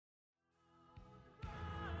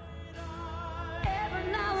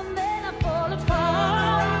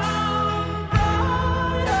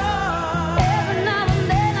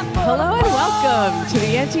welcome to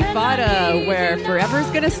the Antifada, where Forever's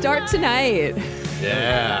gonna start tonight.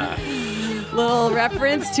 Yeah. Little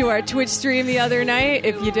reference to our Twitch stream the other night.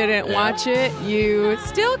 If you didn't watch it, you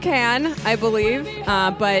still can, I believe.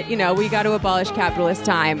 But, you know, we got to abolish capitalist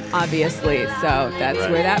time, obviously. So that's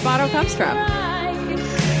where that motto comes from.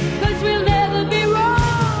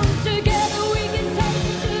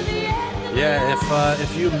 Yeah,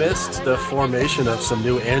 if you missed the formation of some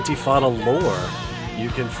new Antifada lore, you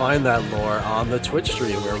can find that lore on the Twitch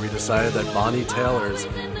stream where we decided that Bonnie Taylor's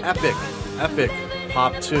epic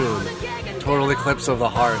pop tune, Total Eclipse of the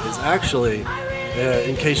Heart, is actually,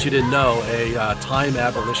 in case you didn't know, a time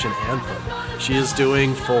abolition anthem. She is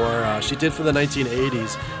doing she did for the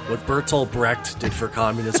 1980s what Bertolt Brecht did for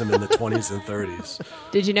communism in the 20s and 30s.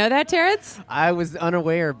 Did you know that, Terence? I was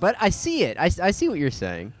unaware, but I see it. I see what you're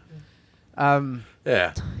saying.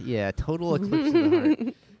 Yeah, Total Eclipse of the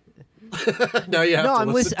Heart. Now you have to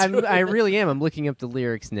listen to it. I really am. I'm looking up the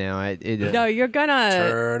lyrics now. No, you're gonna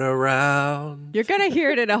turn around. You're gonna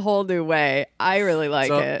hear it in a whole new way. I really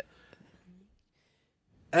like it.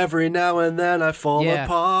 Every now and then I fall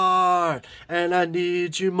apart, and I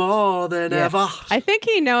need you more than ever. I think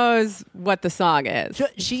he knows what the song is.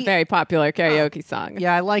 It's a very popular karaoke song.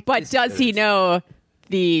 Yeah, I like. But does he know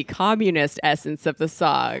the communist essence of the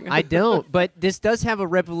song? I don't. But this does have a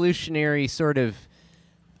revolutionary sort of.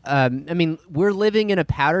 I mean, we're living in a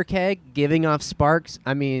powder keg, giving off sparks.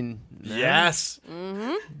 I mean, yes,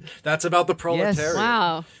 that's about the proletariat. Yes.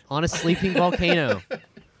 Wow, on a sleeping volcano.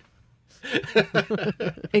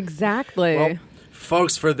 Exactly. Well,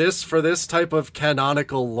 folks, for this type of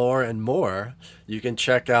canonical lore and more, you can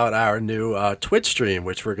check out our new Twitch stream,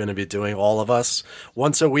 which we're going to be doing, all of us,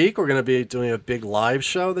 once a week. We're going to be doing a big live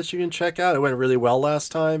show that you can check out. It went really well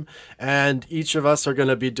last time. And each of us are going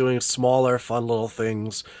to be doing smaller, fun little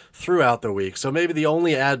things throughout the week. So maybe the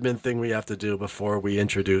only admin thing we have to do before we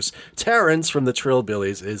introduce Tarence from the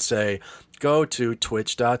Trillbillies is say, go to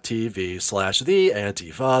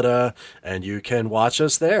twitch.tv/theantifada, and you can watch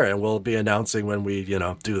us there. And we'll be announcing when we,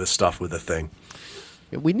 do the stuff with the thing.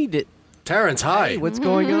 We need to... Terence, hi. Hey, what's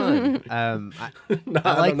going on? I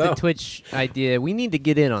like the Twitch idea. We need to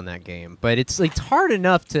get in on that game, but it's hard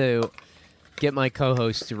enough to get my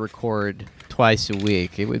co-host to record twice a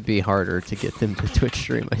week. It would be harder to get them to Twitch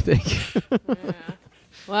stream, I think. Yeah.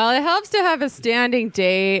 Well, it helps to have a standing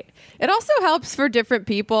date. It also helps for different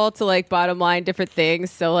people to bottom line different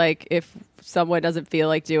things. So if someone doesn't feel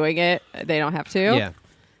like doing it, they don't have to. Yeah.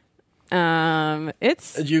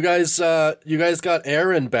 It's you guys got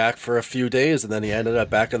Aaron back for a few days, and then he ended up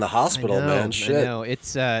back in the hospital. Man, shit. I know.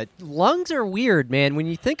 It's lungs are weird, man. When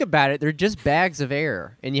you think about it, they're just bags of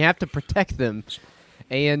air, and you have to protect them.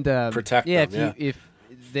 And protect them. If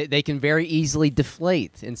they can very easily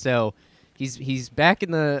deflate, and so he's back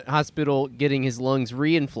in the hospital getting his lungs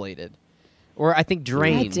reinflated, or I think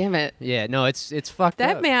drained. God damn it! Yeah, no, it's fucked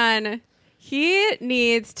up. That man. He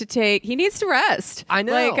needs to rest. I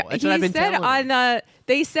know. That's what I've been telling him.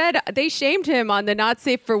 They shamed him on the Not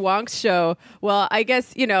Safe for Wonks show. Well, I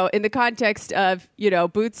guess, in the context of,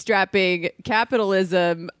 bootstrapping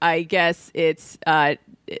capitalism, I guess it's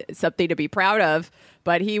something to be proud of.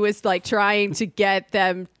 But he was trying to get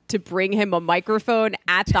them to bring him a microphone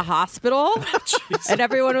at the hospital. And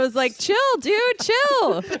everyone was like, chill, dude,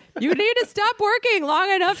 chill. You need to stop working long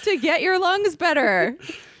enough to get your lungs better.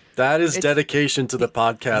 That is dedication to the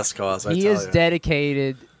podcast cause. He is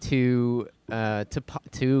dedicated to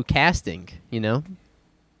casting. He's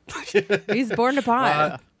born to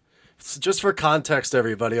pod. Just for context,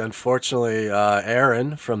 everybody. Unfortunately,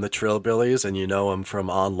 Aaron from the Trillbillies, and you know him from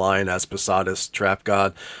online as Posadas Trap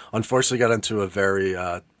God, unfortunately got into a very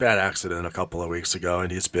bad accident a couple of weeks ago,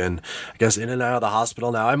 and he's been, I guess, in and out of the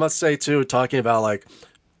hospital now. I must say too, talking about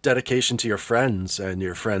dedication to your friends and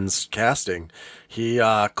your friends casting. He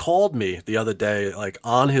called me the other day,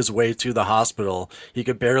 on his way to the hospital. He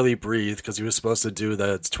could barely breathe because he was supposed to do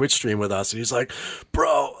the Twitch stream with us. And he's like,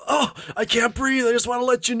 "Bro, I can't breathe. I just want to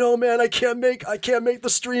let you know, man. I can't make the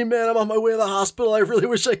stream, man. I'm on my way to the hospital. I really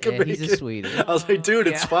wish I could make it." He's a sweetie. I was like, "Dude,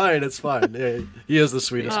 it's fine. It's fine." Yeah, he is the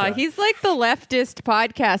sweetest guy. He's like the leftist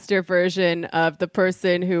podcaster version of the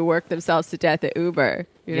person who worked themselves to death at Uber.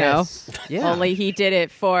 You know? Yeah. Only he did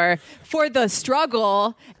it for the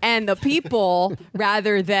struggle and the people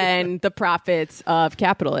rather than the profits of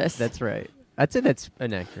capitalists. That's right. That's it. That's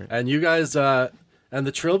inaccurate. And you guys, and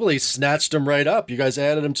the Trillbillies snatched him right up. You guys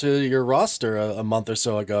added him to your roster a month or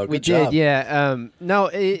so ago. Good job. We did, yeah. No,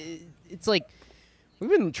 it's we've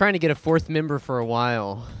been trying to get a fourth member for a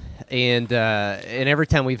while, and every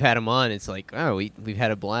time we've had him on, it's we've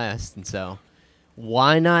had a blast, and so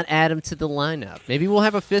why not add him to the lineup? Maybe we'll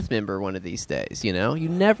have a fifth member one of these days, you know? You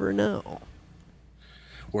never know.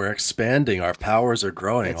 We're expanding. Our powers are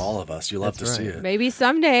growing, all of us. You love to see it. Maybe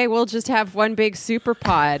someday we'll just have one big super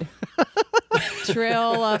pod.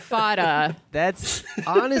 Trill Fada. That's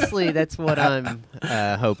honestly, that's what I'm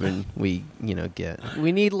hoping we, get.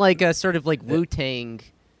 We need like a sort of like Wu-Tang,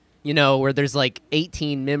 where there's like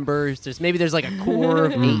 18 members. There's like a core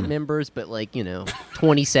of 8 members, but like,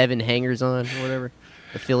 27 hangers on or whatever,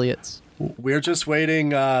 affiliates. We're just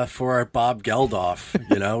waiting for our Bob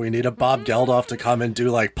Geldof. We need a Bob Geldof to come and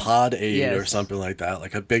do like Pod Aid or something like that,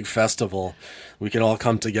 like a big festival. We can all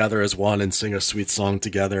come together as one and sing a sweet song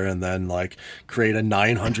together, and then like create a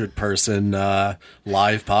 900 person live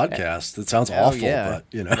podcast. It sounds awful, but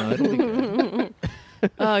it'll be good.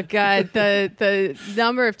 Oh God, the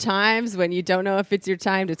number of times when you don't know if it's your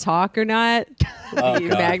time to talk or not,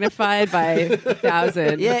 magnified by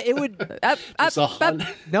 1,000. Yeah, it would.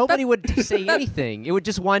 Nobody would say anything. It would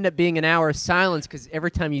just wind up being an hour of silence because every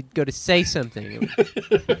time you go to say something.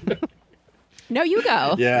 No, you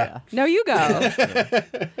go. Yeah. No, you go.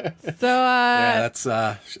 So that's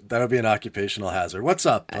that'll be an occupational hazard. What's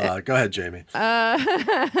up? Go ahead, Jamie.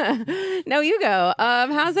 No, you go.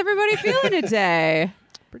 How's everybody feeling today?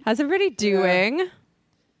 How's everybody doing?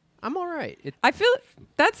 I'm all right. I feel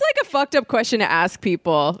that's like a fucked up question to ask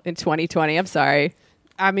people in 2020. I'm sorry.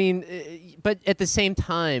 I mean, but at the same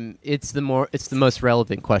time, it's the most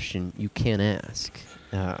relevant question you can ask.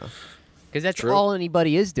 Because that's all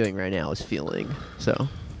anybody is doing right now is feeling. So,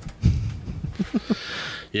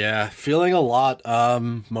 yeah, feeling a lot,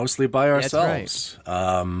 mostly by ourselves.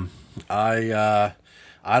 That's right.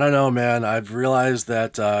 I don't know, man. I've realized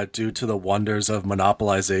that due to the wonders of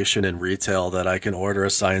monopolization in retail, that I can order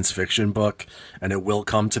a science fiction book and it will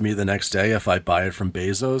come to me the next day if I buy it from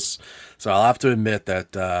Bezos. So I'll have to admit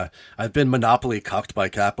that I've been monopoly cucked by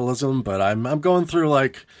capitalism, but I'm going through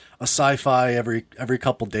like a sci-fi every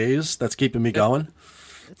couple days. That's keeping me going.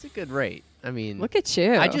 That's a good rate. I mean, look at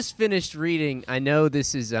you. I just finished reading. I know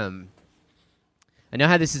this is I know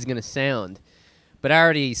how this is going to sound, but I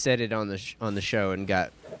already said it on the show and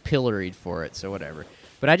got pilloried for it, so whatever.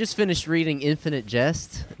 But I just finished reading Infinite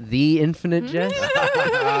Jest, The Infinite Jest.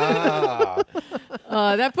 That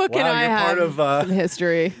book and I have some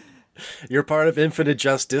history. You're part of Infinite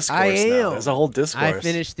Jest discourse now. There's a whole discourse. I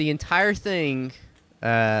finished the entire thing.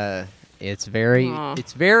 It's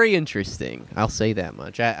very interesting. I'll say that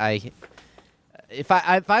much. If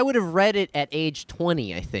I would have read it at age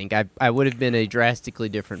 20, I think I would have been a drastically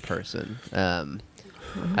different person.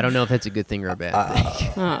 I don't know if that's a good thing or a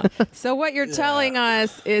bad thing. So what you're telling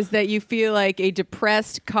us is that you feel like a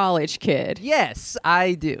depressed college kid. Yes,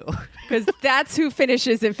 I do. Because that's who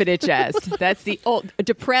finishes Infinite Jest. That's the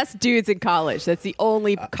depressed dudes in college. That's the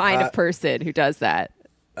only kind of person who does that.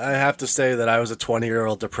 I have to say that I was a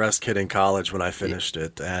 20-year-old depressed kid in college when I finished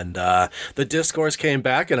it. And the discourse came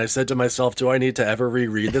back, and I said to myself, do I need to ever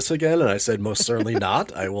reread this again? And I said, most certainly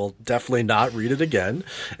not. I will definitely not read it again.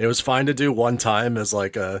 It was fine to do one time as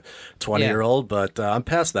like a 20-year-old, but I'm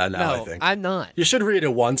past that now, no, I think. I'm not. You should read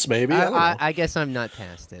it once, maybe. I guess I'm not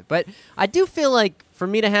past it. But I do feel like for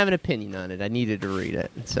me to have an opinion on it, I needed to read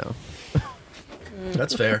it. So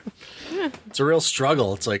that's fair. It's a real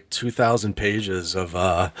struggle. It's like 2,000 pages of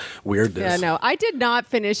weirdness. Yeah, no, I did not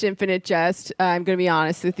finish Infinite Jest. I'm going to be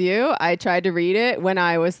honest with you. I tried to read it when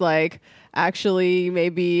I was like actually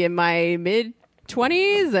maybe in my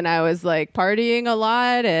mid-20s, and I was like partying a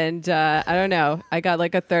lot, and I don't know. I got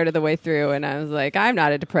like a third of the way through, and I was like, I'm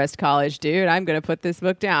not a depressed college dude. I'm going to put this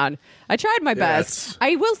book down. I tried my best.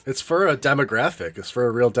 It's for a demographic. It's for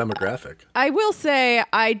a real demographic. I will say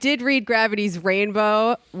I did read Gravity's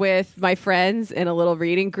Rainbow with my friends in a little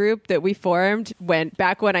reading group that we formed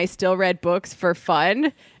back when I still read books for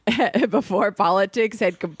fun before politics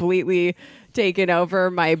had completely taken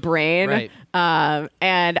over my brain. Right.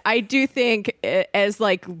 And I do think as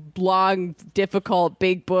like long, difficult,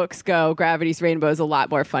 big books go, Gravity's Rainbow is a lot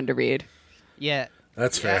more fun to read. Yeah.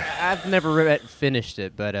 That's fair. I've never finished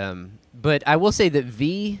it, but I will say that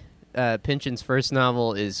V. Pynchon's first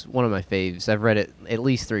novel is one of my faves. I've read it at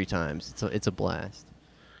least 3 times. It's a blast.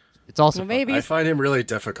 It's also maybe I find him really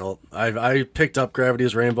difficult. I picked up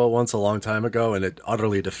Gravity's Rainbow once a long time ago, and it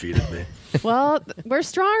utterly defeated me. Well, we're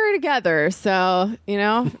stronger together, so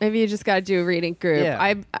maybe you just got to do a reading group.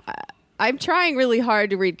 Yeah. I'm trying really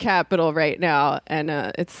hard to read Capital right now, and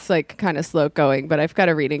it's like kind of slow going, but I've got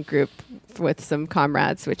a reading group with some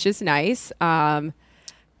comrades, which is nice. I'm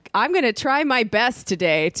going to try my best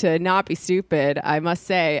today to not be stupid. I must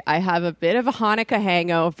say, I have a bit of a Hanukkah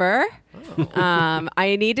hangover.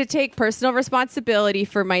 I need to take personal responsibility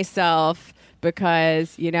for myself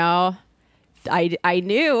because, I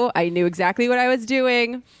knew exactly what I was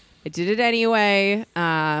doing. I did it anyway.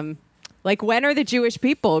 Like, when are the Jewish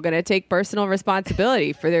people going to take personal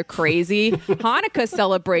responsibility for their crazy Hanukkah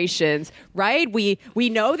celebrations, right? We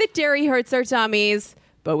know that dairy hurts our tummies,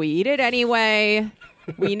 but we eat it anyway.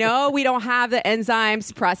 We know we don't have the enzymes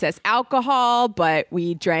to process alcohol, but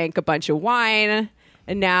we drank a bunch of wine,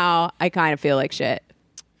 and now I kind of feel like shit.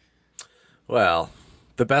 Well,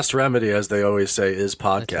 the best remedy, as they always say, is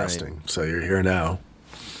podcasting. Right. So you're here now.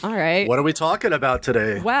 All right. What are we talking about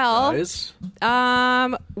today, Well, guys?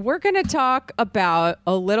 We're going to talk about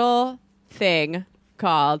a little thing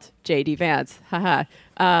called JD Vance. Haha.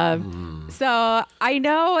 So I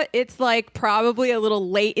know it's like probably a little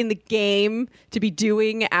late in the game to be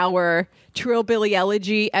doing our Trillbilly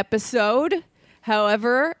Elegy episode.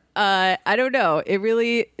 However, I don't know. It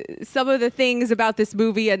really, some of the things about this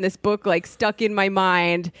movie and this book like stuck in my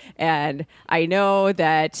mind. And I know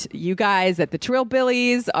that you guys at the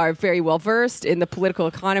Trillbillies are very well versed in the political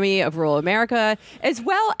economy of rural America, as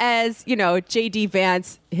well as, J.D.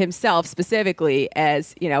 Vance himself specifically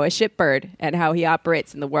as, a shitbird and how he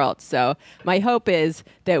operates in the world. So my hope is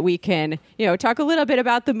that we can, talk a little bit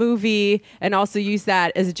about the movie and also use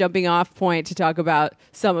that as a jumping off point to talk about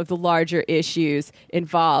some of the larger issues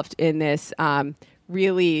involved in this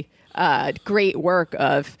really great work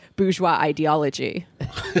of bourgeois ideology.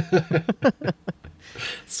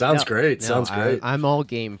 Sounds great. Sounds great. I'm all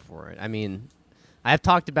game for it. I mean, I've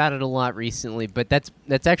talked about it a lot recently, but that's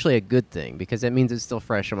actually a good thing because that means it's still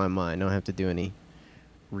fresh on my mind. I don't have to do any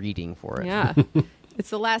reading for it. Yeah. It's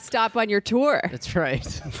the last stop on your tour. That's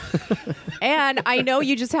right. And I know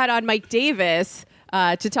you just had on Mike Davis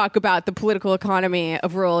to talk about the political economy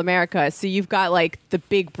of rural America. So you've got like the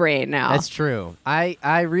big brain now. That's true.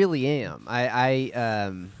 I really am.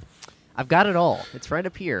 I've got it all. It's right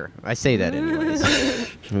up here. I say that anyways.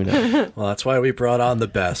 Who knows? Well, that's why we brought on the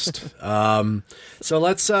best. So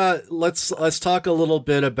let's talk a little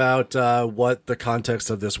bit about what the context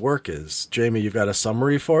of this work is. Jamie, you've got a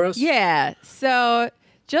summary for us? Yeah. So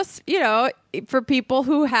just, for people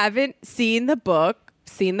who haven't seen the book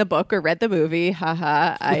or read the movie,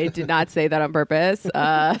 haha, I did not say that on purpose.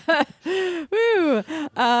 Off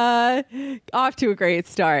to a great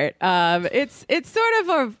start. It's sort of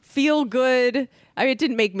a feel good. I mean, it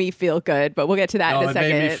didn't make me feel good, but we'll get to that in a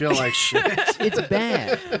second. It made me feel like shit. It's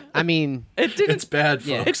bad. I mean, it's bad, folks.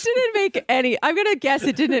 Yeah. It didn't make any. I'm gonna guess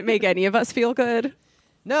it didn't make any of us feel good.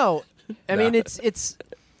 No, I mean it's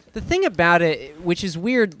the thing about it, which is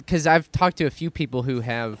weird because I've talked to a few people who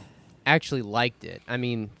have actually liked it. I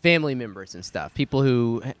mean, family members and stuff, people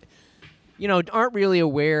who aren't really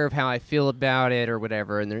aware of how I feel about it or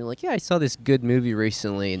whatever, and they're like, yeah, I saw this good movie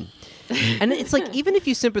recently, and it's like, even if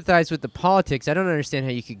you sympathize with the politics, I don't understand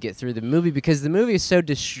how you could get through the movie because the movie is so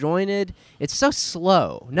disjointed, it's so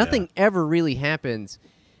slow, nothing ever really happens,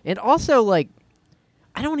 and also like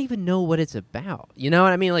I don't even know what it's about, you know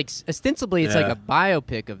what I mean? Like ostensibly it's like a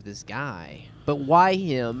biopic of this guy, but why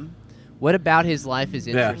him? What about his life is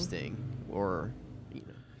interesting? Or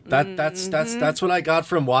that's what I got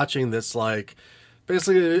from watching this. Like,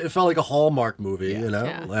 basically, it felt like a Hallmark movie, And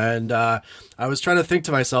I was trying to think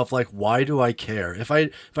to myself, like, why do I care? If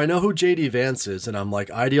I know who J.D. Vance is, and I'm like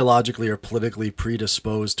ideologically or politically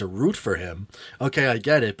predisposed to root for him, okay, I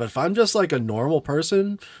get it. But if I'm just like a normal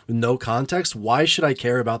person with no context, why should I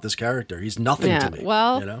care about this character? He's nothing to me.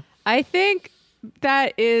 Well, I think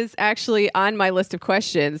that is actually on my list of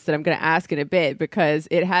questions that I'm going to ask in a bit because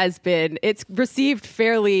it's received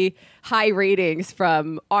fairly high ratings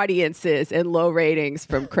from audiences and low ratings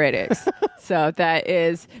from critics. So that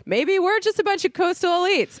is, maybe we're just a bunch of coastal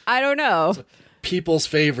elites. I don't know. People's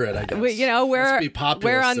favorite, I guess.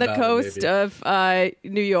 We're on the coast of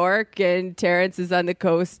New York, and Tarence is on the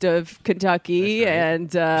coast of Kentucky,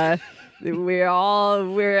 and we're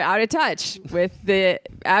out of touch with the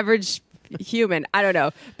average human. I don't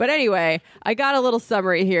know. But anyway, I got a little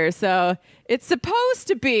summary here. So it's supposed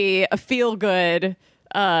to be a feel-good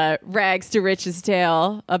rags to riches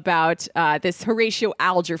tale about this Horatio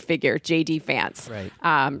Alger figure, J.D. Vance,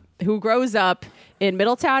 who grows up in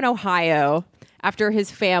Middletown, Ohio, after his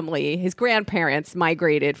grandparents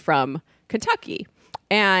migrated from Kentucky.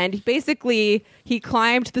 And basically, he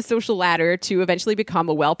climbed the social ladder to eventually become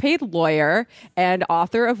a well-paid lawyer and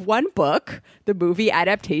author of one book, the movie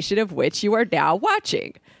adaptation of which you are now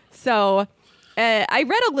watching. So I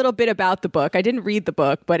read a little bit about the book. I didn't read the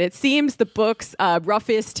book, but it seems the book's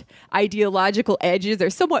roughest ideological edges are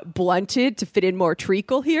somewhat blunted to fit in more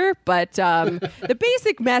treacle here. But the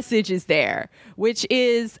basic message is there, which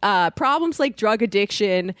is problems like drug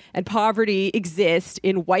addiction and poverty exist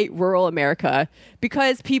in white rural America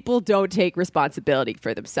because people don't take responsibility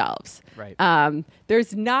for themselves. Right.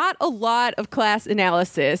 There's not a lot of class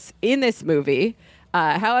analysis in this movie.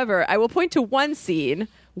 However, I will point to one scene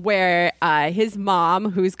where his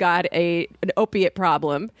mom, who's got an opiate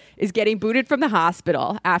problem, is getting booted from the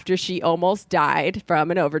hospital after she almost died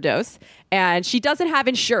from an overdose, and she doesn't have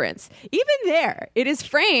insurance. Even there, it is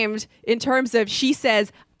framed in terms of she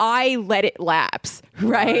says, I let it lapse,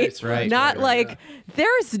 right? Not like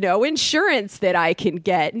there's no insurance that I can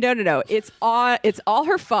get. No. It's all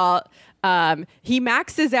her fault. He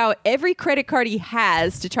maxes out every credit card he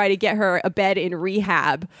has to try to get her a bed in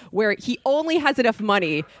rehab, where he only has enough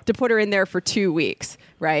money to put her in there for 2 weeks,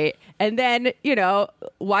 right? And then,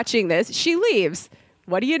 watching this, she leaves.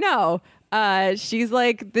 What do you know? She's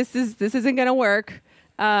like, this isn't going to work.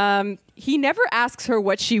 He never asks her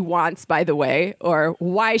what she wants, by the way, or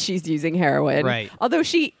why she's using heroin. Right. Although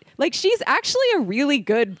she's actually a really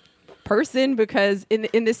good person because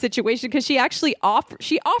in this situation, because she actually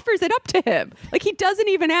offers it up to him. Like, he doesn't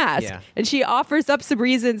even ask. Yeah. And she offers up some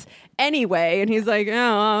reasons anyway. And he's like, oh,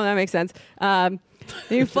 well, that makes sense.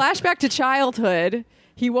 You flash back to childhood.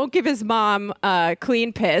 He won't give his mom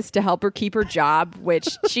clean piss to help her keep her job, which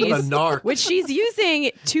she's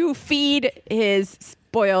using to feed his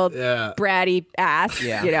spoiled bratty ass.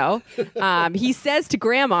 Yeah. He says to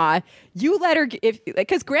grandma, you let her,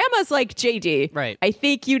 because grandma's like, JD, right, I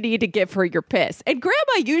think you need to give her your piss. And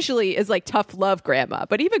grandma usually is like tough love grandma,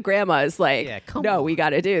 but even grandma is like, no, we got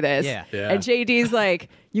to do this. Yeah. And JD's like,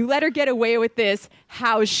 you let her get away with this,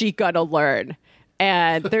 how's she gonna learn?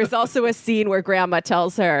 And there's also a scene where grandma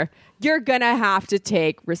tells her, you're going to have to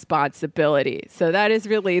take responsibility. So that is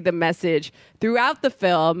really the message throughout the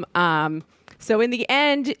film. So in the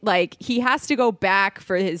end, like, he has to go back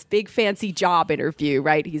for his big fancy job interview,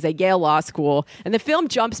 right? He's at Yale Law School. And the film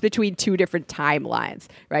jumps between two different timelines,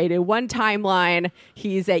 right? In one timeline,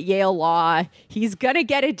 he's at Yale Law. He's going to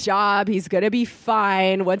get a job. He's going to be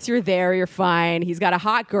fine. Once you're there, you're fine. He's got a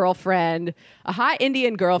hot girlfriend, a hot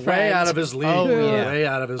Indian girlfriend. Way out of his league. Way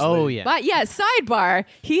out of his league. Oh, yeah. But yeah, sidebar,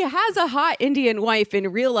 he has a hot Indian wife in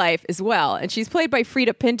real life as well. And she's played by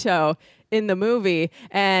Frida Pinto in the movie,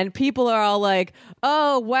 and people are all like,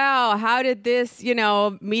 oh, wow, how did this,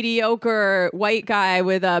 mediocre white guy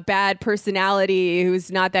with a bad personality who's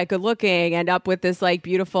not that good looking end up with this, like,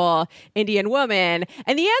 beautiful Indian woman?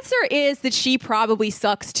 And the answer is that she probably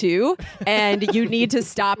sucks too, and you need to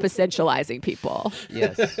stop essentializing people.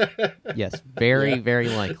 Yes. Very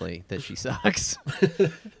likely that she sucks.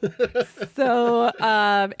 So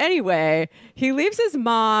anyway, he leaves his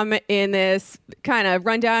mom in this kind of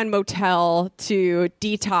rundown motel to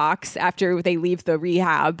detox after they leave the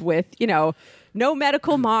rehab with, no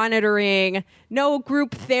medical monitoring, no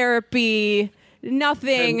group therapy,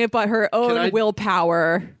 nothing but her own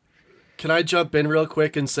willpower. Can I jump in real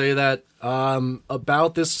quick and say that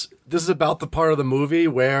about this is about the part of the movie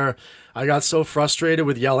where I got so frustrated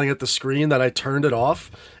with yelling at the screen that I turned it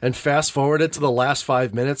off and fast forwarded to the last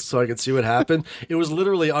 5 minutes so I could see what happened. It was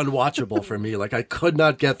literally unwatchable for me. Like, I could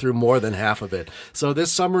not get through more than half of it. So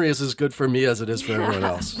this summary is as good for me as it is for everyone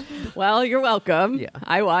else. Well, you're welcome. Yeah.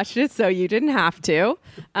 I watched it, so you didn't have to.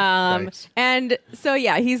 And so,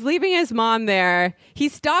 he's leaving his mom there. He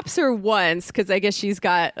stops her once because I guess she's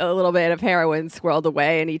got a little bit of heroin squirreled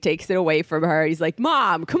away, and he takes it away from her. He's like,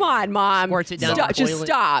 Mom, come on, Mom. Squirts it down stop, just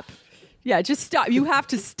stop. Yeah, just stop. You have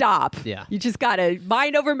to stop. Yeah. You just got to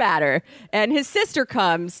mind over matter. And his sister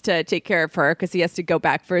comes to take care of her because he has to go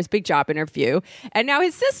back for his big job interview. And now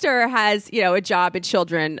his sister has, a job and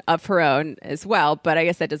children of her own as well. But I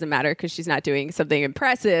guess that doesn't matter because she's not doing something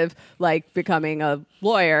impressive like becoming a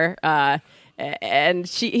lawyer. And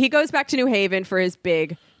he goes back to New Haven for his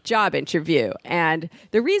big job interview. And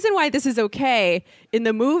the reason why this is okay in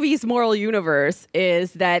the movie's moral universe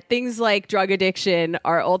is that things like drug addiction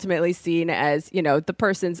are ultimately seen as, the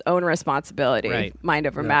person's own responsibility, right, mind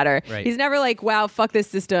over matter. Right. He's never like, wow, fuck this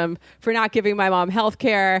system for not giving my mom health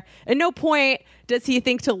care. At no point does he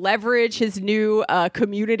think to leverage his new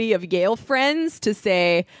community of Yale friends to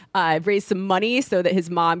say, raise some money so that his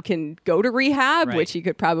mom can go to rehab, right, which he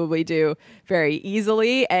could probably do very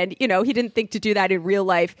easily. And, he didn't think to do that in real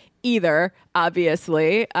life either,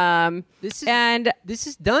 obviously. This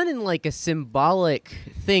is done in like a symbolic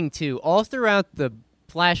thing too. All throughout the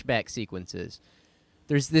flashback sequences,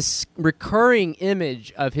 there's this recurring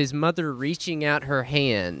image of his mother reaching out her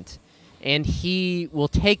hand and he will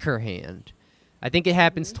take her hand. I think it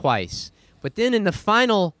happens twice. But then in the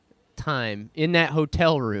final time, in that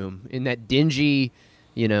hotel room, in that dingy,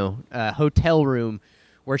 hotel room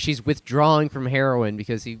where she's withdrawing from heroin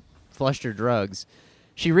because he flushed her drugs,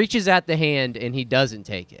 she reaches out the hand and he doesn't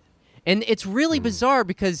take it. And it's really bizarre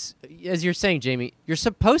because, as you're saying, Jamie, you're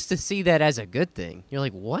supposed to see that as a good thing. You're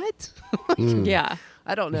like, what? Yeah.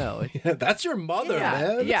 I don't know. Yeah, that's your mother,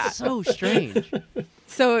 man. Yeah. It's so strange.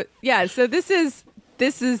 So this is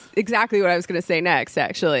exactly what I was going to say next,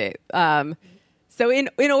 actually. So in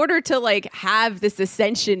order to like have this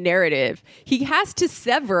ascension narrative, he has to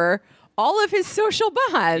sever all of his social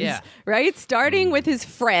bonds, right? Starting with his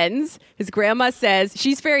friends. His grandma says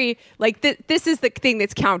she's very like this is the thing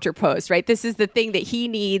that's counterposed, right? This is the thing that he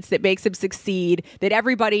needs that makes him succeed, that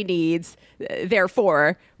everybody needs,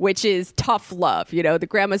 therefore, which is tough love. The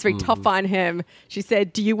grandma's very tough on him. She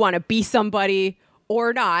said, "Do you want to be somebody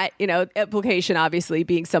or not?" Implication obviously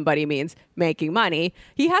being somebody means making money.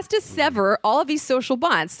 He has to sever all of these social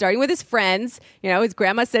bonds, starting with his friends. His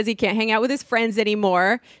grandma says he can't hang out with his friends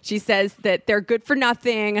anymore. She says that they're good for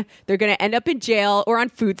nothing. They're going to end up in jail or on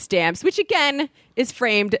food stamps, which again is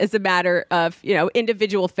framed as a matter of,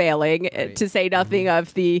 individual failing, to say nothing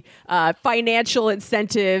of the financial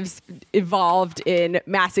incentives involved in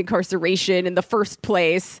mass incarceration in the first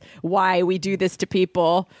place, why we do this to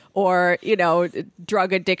people, or,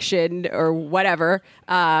 drug addiction or whatever.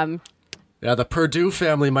 Yeah, the Purdue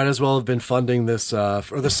family might as well have been funding this, or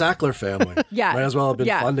the Sackler family. Might as well have been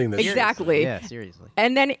funding this. Exactly. Yeah, seriously.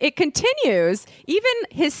 And then it continues. Even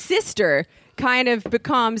his sister kind of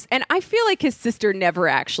becomes, and I feel like his sister never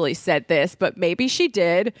actually said this, but maybe she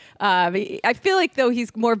did. I feel like, though,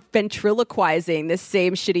 he's more ventriloquizing this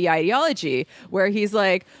same shitty ideology where he's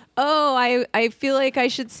like, oh, I feel like I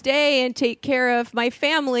should stay and take care of my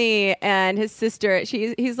family. And his sister,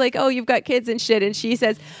 he's like, oh, you've got kids and shit. And she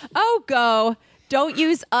says, oh, go. Don't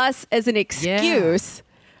use us as an excuse.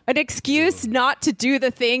 Yeah. An excuse not to do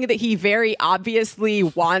the thing that he very obviously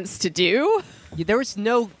wants to do. Yeah,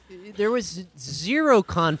 there was zero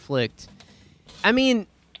conflict. I mean,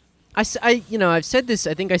 I've said this,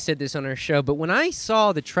 I think I said this on our show, but when I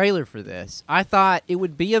saw the trailer for this, I thought it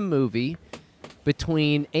would be a movie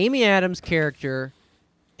between Amy Adams' character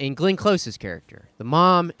and Glenn Close's character, the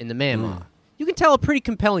mom and the mama. You can tell a pretty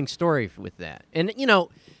compelling story with that. And,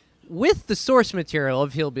 with the source material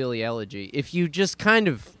of Hillbilly Elegy, if you just kind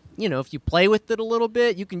of, if you play with it a little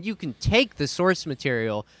bit, you can take the source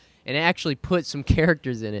material and actually put some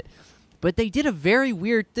characters in it. But they did a very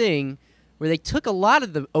weird thing where they took a lot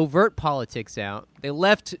of the overt politics out. They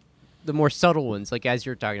left the more subtle ones, like as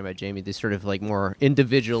you're talking about, Jamie, the sort of like more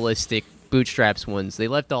individualistic bootstraps ones. They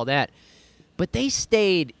left all that. But they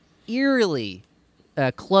stayed eerily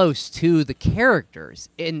close to the characters.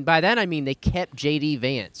 And by that I mean they kept J.D.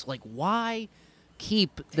 Vance. Like, why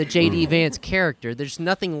keep the J.D. Vance character? There's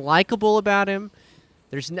nothing likable about him.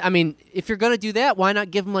 If you're going to do that, why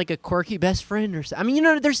not give him like a quirky best friend or something? I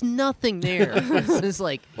mean, there's nothing there. It's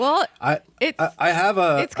like, well, I have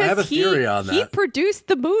a theory on that. He produced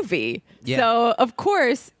the movie. Yeah. So, of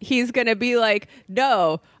course, he's going to be like,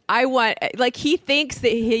 no, he thinks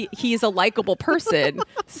that he's a likable person.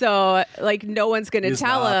 So, like, no one's going to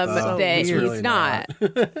tell him that he's really not.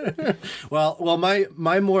 Well,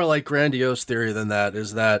 my more like grandiose theory than that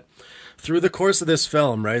is that through the course of this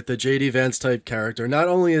film, right, the J.D. Vance type character, not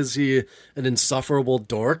only is he an insufferable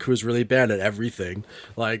dork who's really bad at everything,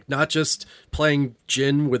 like not just playing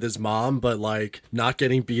gin with his mom, but like not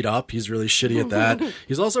getting beat up. He's really shitty at that.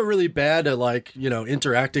 He's also really bad at like,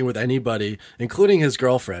 interacting with anybody, including his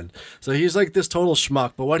girlfriend. So he's like this total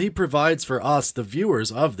schmuck. But what he provides for us, the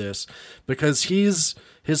viewers of this, because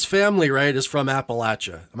his family, right, is from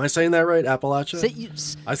Appalachia. Am I saying that right? Appalachia?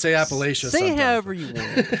 I say Appalachia. Say sometimes. However you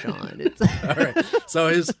want, Sean. All right. So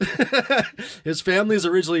his family is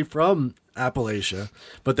originally from Appalachia,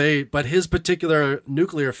 but his particular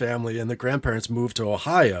nuclear family and the grandparents moved to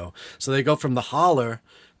Ohio. So they go from the holler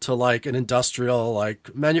to like an industrial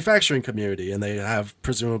like manufacturing community, and they have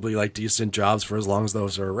presumably like decent jobs for as long as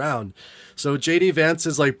those are around. So JD Vance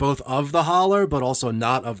is like both of the holler but also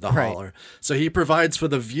not of the holler. So he provides for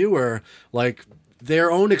the viewer like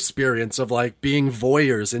their own experience of like being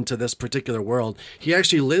voyeurs into this particular world. He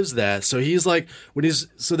actually lives that. So he's like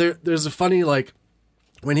there's a funny like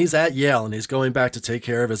when he's at Yale and he's going back to take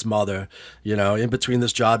care of his mother, in between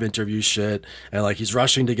this job interview shit, and like he's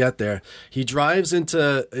rushing to get there, he drives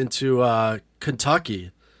into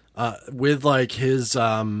Kentucky with like his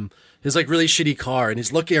his like really shitty car, and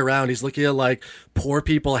he's looking around. He's looking at like poor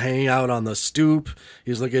people hanging out on the stoop.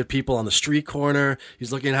 He's looking at people on the street corner.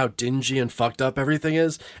 He's looking at how dingy and fucked up everything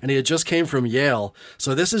is. And he had just came from Yale,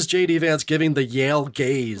 so this is J.D. Vance giving the Yale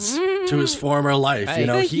gaze to his former life. Right. You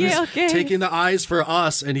know, The he's Yale gaze. taking the eyes for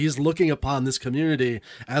us, and he's looking upon this community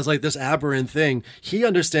as like this aberrant thing. He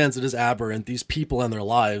understands it as aberrant, these people and their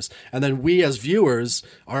lives, and then we as viewers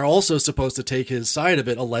are also supposed to take his side of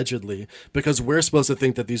it, allegedly, because we're supposed to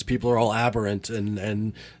think that these people are all aberrant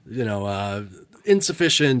and you know,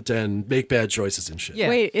 insufficient and make bad choices and shit. Yeah.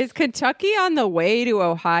 Wait, is Kentucky on the way to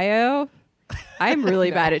Ohio? I'm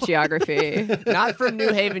really bad at geography. Not from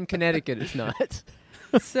New Haven, Connecticut. It's not.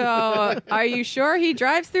 So, are you sure he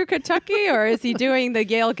drives through Kentucky, or is he doing the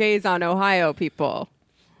Yale gaze on Ohio people?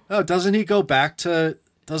 Oh, doesn't he go back to?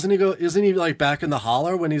 Doesn't he go? Isn't he like back in the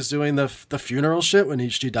holler when he's doing the funeral shit when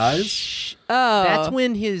she dies, Oh, That's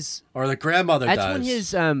when his or the grandmother That's dies? when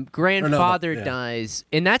his grandfather yeah. dies,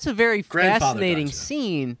 and that's a very Grandfather fascinating dies, yeah.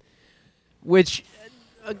 scene. Which,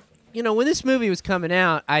 you know, when this movie was coming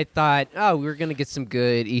out, I thought, oh, we're going to get some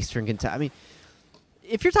good Eastern Kentucky. I mean,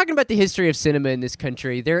 if you're talking about the history of cinema in this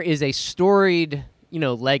country, there is a storied, you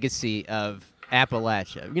know, legacy of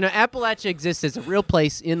Appalachia. You know, Appalachia exists as a real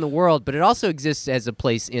place in the world, but it also exists as a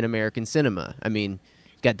place in American cinema. I mean,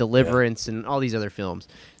 you've got Deliverance and all these other films.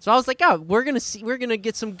 So I was like, oh, we're gonna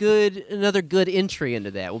get another good entry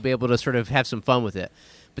into that. We'll be able to sort of have some fun with it.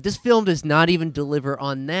 But this film does not even deliver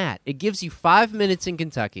on that. It gives you 5 minutes in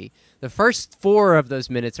Kentucky. The first 4 of those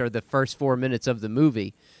minutes are the first 4 minutes of the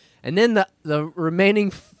movie. And then the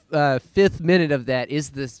remaining 5th minute of that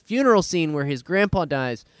is this funeral scene where his grandpa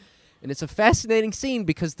dies. And it's a fascinating scene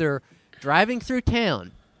because they're driving through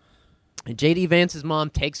town. And J.D. Vance's mom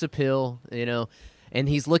takes a pill, you know, and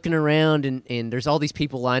he's looking around, and there's all these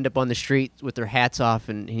people lined up on the street with their hats off.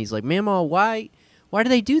 And he's like, Mama, why do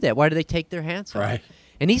they do that? Why do they take their hats off? Right.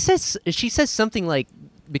 And she says something like,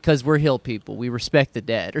 because we're hill people, we respect the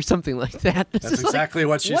dead, or something like that. This That's is like, exactly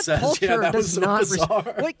what she says. Culture Yeah, that was does so not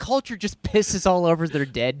bizarre. what culture just pisses all over their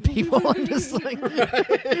dead people? I'm just like,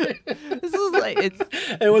 this is like,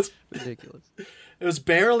 It was ridiculous. It was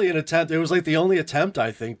barely an attempt. It was like the only attempt,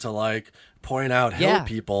 I think, to like point out hill Yeah.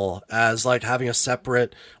 people as like having a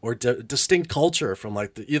separate or distinct culture from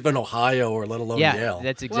like even Ohio or let alone Yeah, Yale.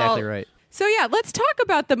 that's exactly Well, right. So yeah, let's talk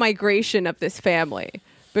about the migration of this family,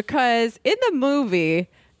 because in the movie,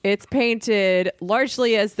 it's painted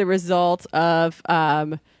largely as the result of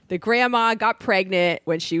the grandma got pregnant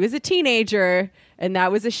when she was a teenager, and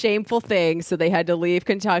that was a shameful thing, so they had to leave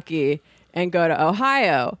Kentucky and go to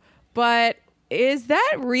Ohio. But is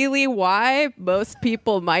that really why most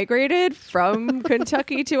people migrated from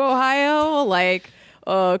Kentucky to Ohio? Like,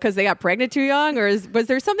 because they got pregnant too young? Or was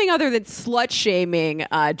there something other than slut-shaming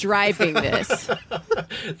driving this?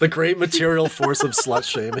 The great material force of slut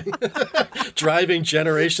shaming, driving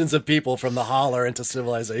generations of people from the holler into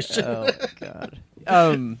civilization. Oh my god.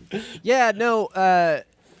 Yeah, no.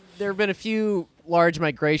 There have been a few large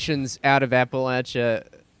migrations out of Appalachia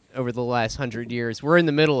over the last 100 years. We're in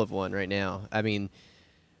the middle of one right now. I mean,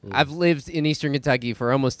 I've lived in Eastern Kentucky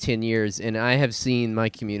for almost 10 years, and I have seen my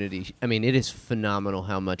community. I mean, it is phenomenal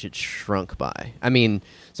how much it's shrunk by. I mean,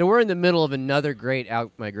 so we're in the middle of another great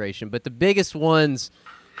out-migration, but the biggest ones,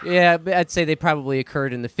 yeah, I'd say they probably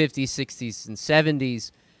occurred in the 50s, 60s, and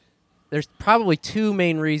 70s. There's probably 2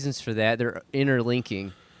 main reasons for that. They're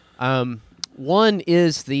interlinking. One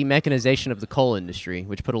is the mechanization of the coal industry,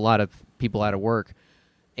 which put a lot of people out of work.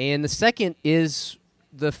 And the second is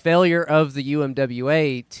the failure of the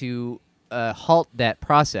UMWA to halt that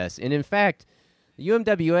process. And in fact, the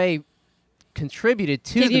UMWA contributed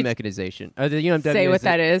to the mechanization. The UMWA Say what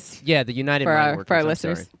that is. Yeah, the United for Mine our, Workers. for our I'm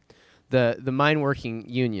listeners. sorry. The mine working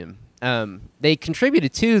union. They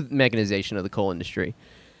contributed to the mechanization of the coal industry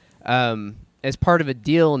as part of a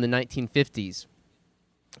deal in the 1950s.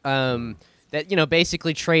 That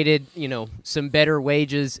basically traded some better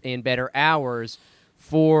wages and better hours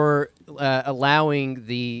for allowing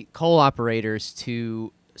the coal operators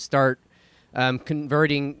to start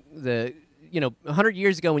converting 100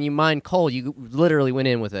 years ago when you mined coal, you literally went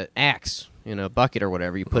in with an axe, a bucket or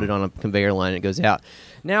whatever. You put it on a conveyor line and it goes out.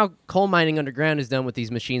 Now coal mining underground is done with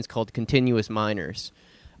these machines called continuous miners.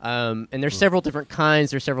 And there's several different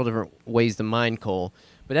kinds. There's several different ways to mine coal.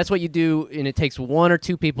 But that's what you do, and it takes 1 or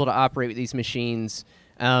 2 people to operate with these machines.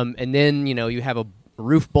 And then, you have a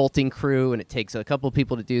roof bolting crew, and it takes a couple of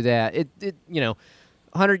people to do that.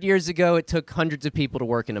 100 years ago, it took hundreds of people to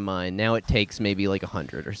work in a mine. Now it takes maybe like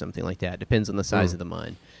 100 or something like that. Depends on the size of the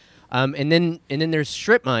mine. And then there's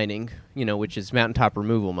strip mining, which is mountaintop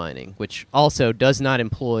removal mining, which also does not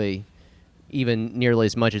employ, even nearly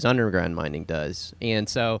as much as underground mining does. And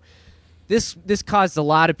so this caused a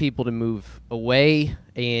lot of people to move away,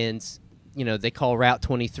 and they call Route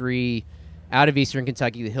 23 out of eastern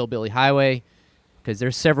Kentucky the Hillbilly Highway, because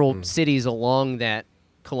there's several cities along that.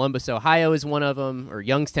 Columbus, Ohio is one of them, or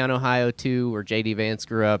Youngstown, Ohio, too, where J.D. Vance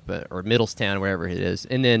grew up, or Middletown, wherever it is.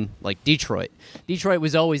 And then, like, Detroit. Detroit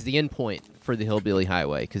was always the end point for the Hillbilly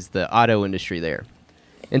Highway because the auto industry there.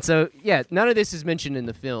 And so, yeah, none of this is mentioned in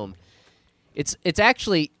the film. It's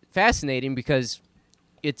actually fascinating because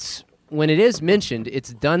when it is mentioned,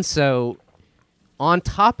 it's done so on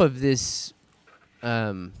top of this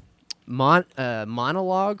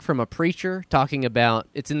monologue from a preacher talking about,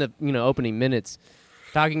 it's in the opening minutes,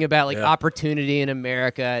 talking about opportunity in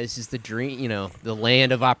America. This is the dream, the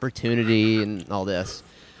land of opportunity and all this.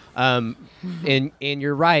 And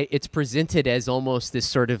you're right. It's presented as almost this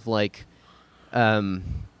sort of like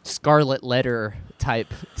Scarlet Letter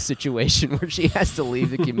type situation where she has to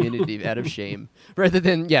leave the community out of shame rather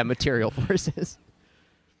than material forces.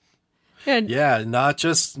 Not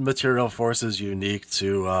just material forces unique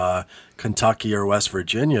to Kentucky or West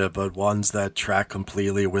Virginia, but ones that track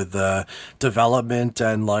completely with the development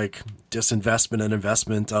and like disinvestment and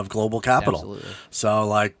investment of global capital. Absolutely. So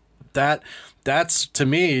like that's to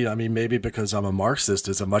me, I mean, maybe because I'm a Marxist,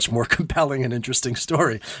 is a much more compelling and interesting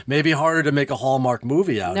story. Maybe harder to make a Hallmark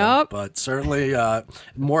movie out of, but certainly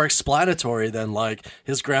more explanatory than like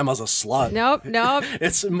his grandma's a slut. Nope.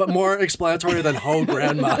 It's more explanatory than ho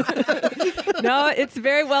grandma. No, it's a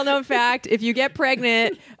very well-known fact. If you get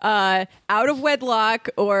pregnant out of wedlock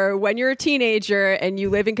or when you're a teenager and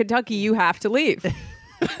you live in Kentucky, you have to leave.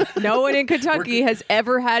 No one in Kentucky has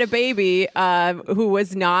ever had a baby who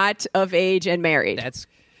was not of age and married.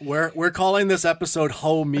 We're calling this episode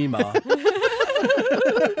Ho Mima.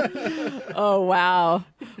 Oh, wow.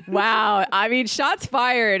 I mean, shots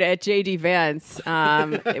fired at J.D. Vance,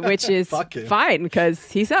 which is fine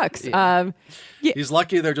because he sucks. He's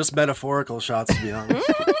lucky they're just metaphorical shots, to be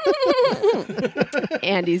honest.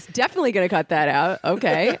 And he's definitely going to cut that out.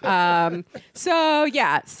 Okay. So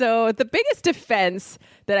the biggest defense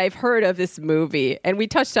that I've heard of this movie, and we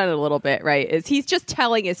touched on it a little bit, right, is he's just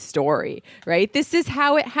telling his story, right? This is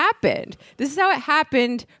how it happened. This is how it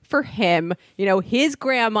happened for him. His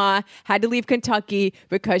grandma had to leave Kentucky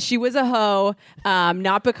because she was a hoe,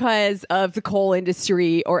 not because of the coal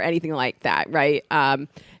industry or anything like that, right?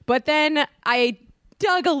 But then I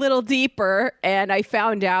dug a little deeper and I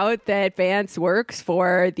found out that Vance works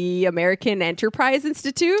for the American Enterprise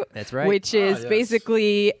Institute. That's right. Which is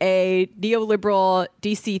basically a neoliberal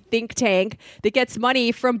DC think tank that gets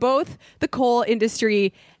money from both the coal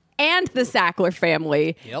industry and the Sackler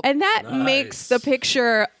family. Yep. And that makes the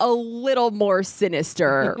picture a little more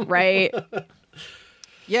sinister, right?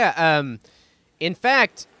 Yeah. In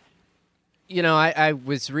fact, I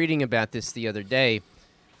was reading about this the other day.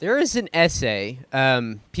 There is an essay.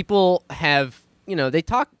 People have, they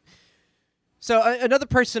talk. So another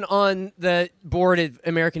person on the board of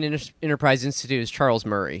American Enterprise Institute is Charles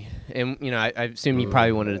Murray. And, I assume you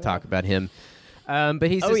probably wanted to talk about him. But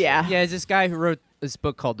he's he's this guy who wrote this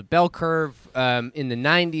book called The Bell Curve in the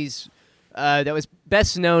 90s that was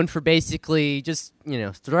best known for basically just,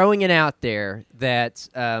 throwing it out there that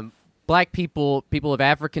black people of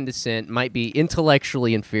African descent might be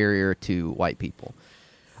intellectually inferior to white people.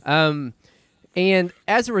 And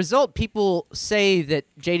as a result, people say that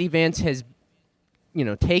J.D. Vance has,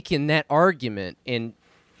 taken that argument and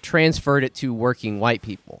transferred it to working white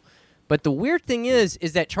people. But the weird thing is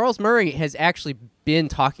that Charles Murray has actually been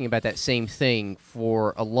talking about that same thing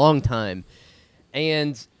for a long time.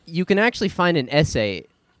 And you can actually find an essay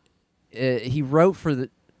he wrote for the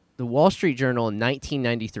Wall Street Journal in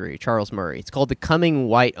 1993, Charles Murray. It's called The Coming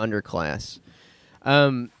White Underclass.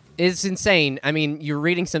 It's insane. I mean, you're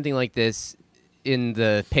reading something like this in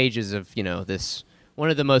the pages of, this one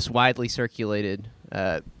of the most widely circulated,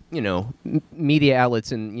 media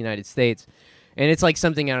outlets in the United States, and it's like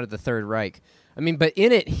something out of the Third Reich. I mean, but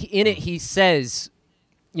in it he says,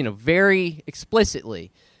 very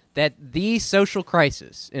explicitly that the social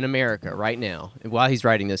crisis in America right now, while he's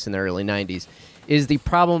writing this in the early 90s, is the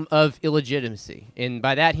problem of illegitimacy. And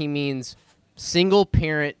by that he means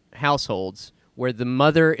single-parent households where the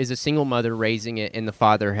mother is a single mother raising it and the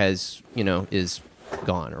father has, is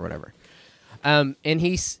gone or whatever. And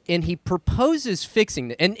he proposes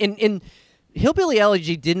fixing it. And Hillbilly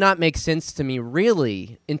Elegy did not make sense to me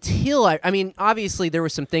really until I mean, obviously there were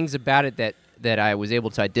some things about it that I was able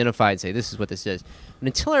to identify and say, this is what this is. But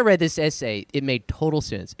until I read this essay, it made total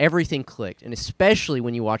sense. Everything clicked, and especially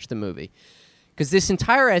when you watch the movie. because this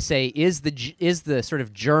entire essay is the sort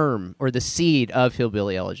of germ or the seed of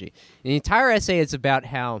Hillbilly Elegy. And the entire essay is about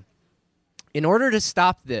how, in order to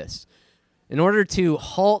stop this, in order to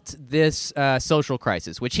halt this social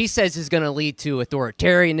crisis, which he says is going to lead to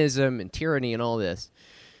authoritarianism and tyranny and all this,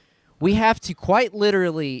 we have to quite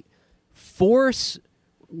literally force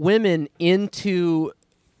women into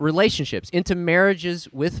relationships, into marriages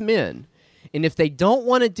with men. And if they don't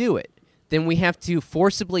want to do it, then we have to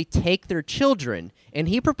forcibly take their children. And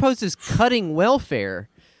he proposes cutting welfare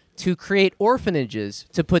to create orphanages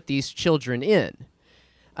to put these children in.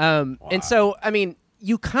 Wow. And so, I mean,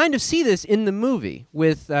 you kind of see this in the movie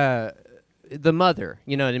with the mother,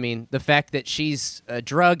 you know what I mean? The fact that she's a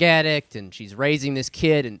drug addict and she's raising this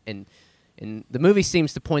kid, and the movie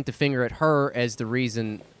seems to point the finger at her as the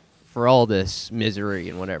reason for all this misery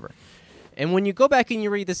and whatever. And when you go back and you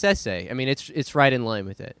read this essay, I mean, it's right in line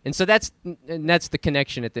with it. And so that's the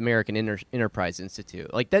connection at the American Enterprise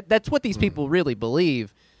Institute. Like that's what these people really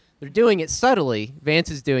believe. They're doing it subtly. Vance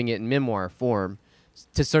is doing it in memoir form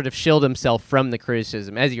to sort of shield himself from the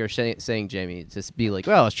criticism, as you're saying, Jamie, to be like,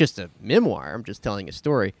 well, it's just a memoir. I'm just telling a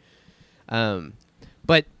story.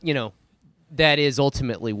 But, you know, that is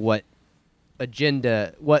ultimately what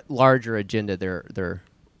larger agenda they're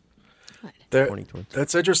pointing towards.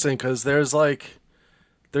 That's interesting because there's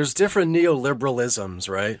different neoliberalisms,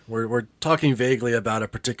 right? We're talking vaguely about a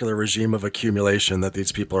particular regime of accumulation that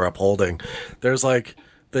these people are upholding. There's like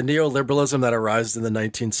the neoliberalism that arose in the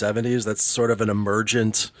 1970s, that's sort of an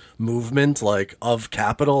emergent movement, like, of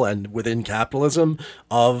capital and within capitalism,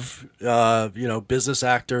 of, business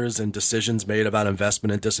actors and decisions made about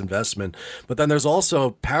investment and disinvestment. But then there's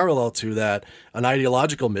also, parallel to that, an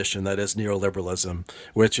ideological mission that is neoliberalism,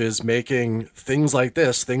 which is making things like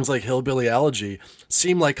this, things like Hillbilly Elegy,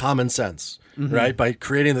 seem like common sense. Mm-hmm. Right, by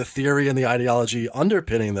creating the theory and the ideology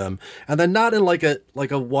underpinning them, and then not in like a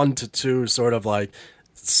 1 to 2 sort of like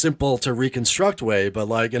simple to reconstruct way, but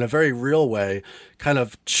like in a very real way, kind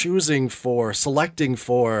of selecting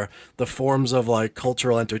for the forms of like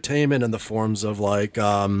cultural entertainment and the forms of like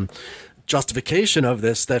justification of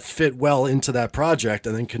this that fit well into that project,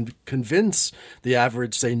 and then convince the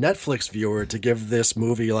average, say, Netflix viewer to give this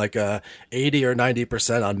movie like a 80 or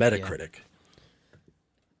 90% on Metacritic.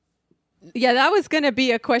 Yeah, that was going to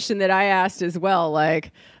be a question that I asked as well.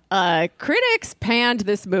 Like, critics panned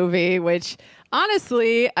this movie, which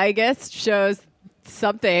honestly, I guess shows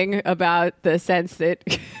something about the sense that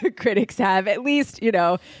critics have, at least,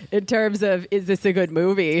 in terms of, is this a good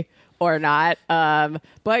movie or not?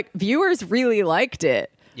 But viewers really liked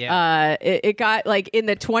it. Yeah. It got like in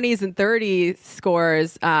the 20s and 30s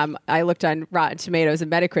scores. I looked on Rotten Tomatoes and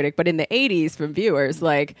Metacritic, but in the 80s from viewers,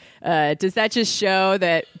 like, does that just show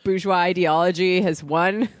that bourgeois ideology has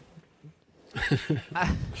won?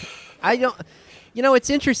 I don't. It's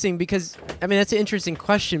interesting because, that's an interesting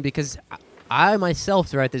question, because I myself,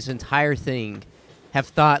 throughout this entire thing, have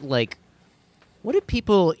thought, like, what do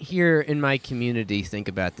people here in my community think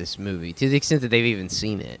about this movie, to the extent that they've even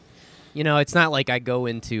seen it? It's not like I go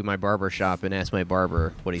into my barber shop and ask my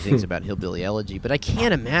barber what he thinks about Hillbilly Elegy, but I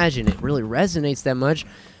can't imagine it really resonates that much.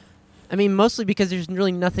 Mostly because there's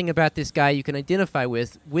really nothing about this guy you can identify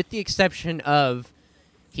with the exception of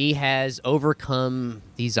he has overcome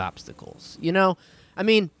these obstacles. I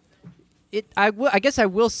guess I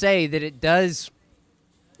will say that it does,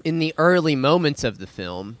 in the early moments of the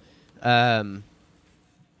film, there's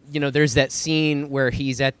that scene where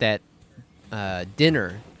he's at that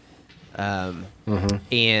dinner,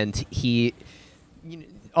 and he,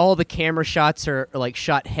 all the camera shots are like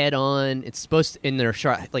shot head on. It's supposed to, and they're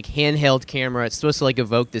shot like handheld camera. It's supposed to like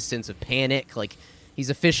evoke this sense of panic, like he's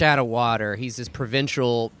a fish out of water. He's this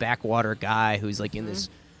provincial backwater guy who's like in this,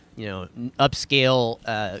 upscale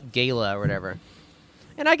gala or whatever.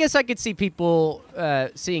 And I guess I could see people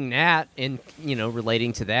seeing that and,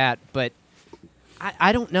 relating to that. But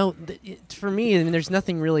I don't know. For me, there's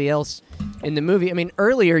nothing really else in the movie.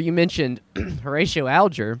 Earlier you mentioned Horatio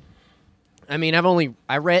Alger. I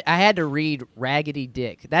had to read Raggedy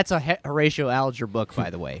Dick. That's a Horatio Alger book,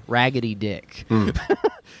 by the way. Raggedy Dick. An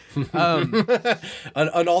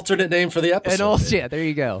alternate name for the episode. Yeah, there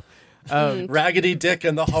you go. Raggedy Dick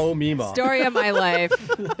and the Ho Mima. Story of my life.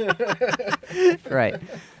 Right.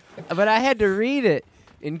 But I had to read it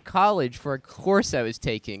in college for a course I was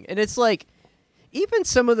taking. And it's like, even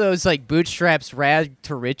some of those like bootstraps, rag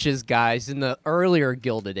to riches guys in the earlier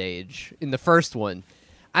Gilded Age, in the first one,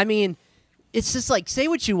 it's just like, say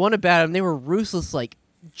what you want about them. They were ruthless, like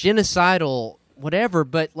genocidal, whatever.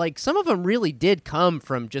 But like some of them really did come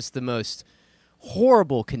from just the most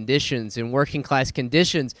horrible conditions and working class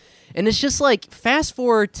conditions. And it's just like, fast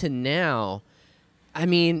forward to now, I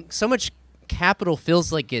mean, so much capital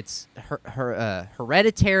feels like it's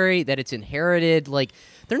hereditary, that it's inherited. Like,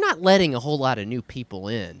 they're not letting a whole lot of new people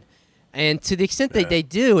in. And to the extent that they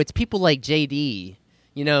do, it's people like JD,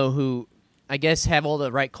 who I guess have all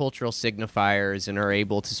the right cultural signifiers and are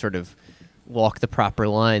able to sort of walk the proper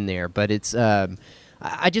line there. But it's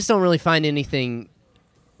I just don't really find anything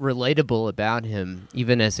relatable about him,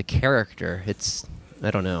 even as a character.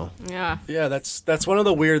 I don't know. Yeah, that's one of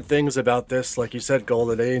the weird things about this, like you said,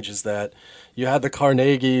 Golden Age, is that you had the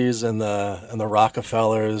Carnegies and the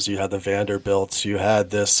Rockefellers, you had the Vanderbilts, you had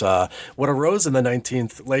this what arose in the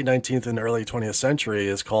late 19th and early 20th century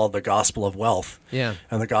is called the Gospel of Wealth. Yeah.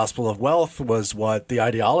 And the Gospel of Wealth was what the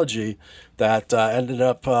ideology that ended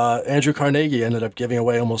up Andrew Carnegie ended up giving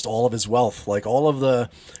away almost all of his wealth, like all of the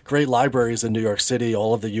great libraries in New York City,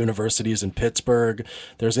 all of the universities in Pittsburgh.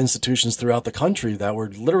 There's institutions throughout the country that were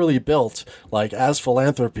literally built like as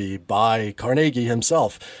philanthropy by Carnegie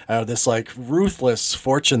himself, out of this like ruthless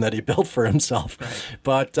fortune that he built for himself. Right.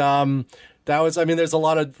 But there's a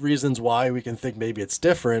lot of reasons why we can think maybe it's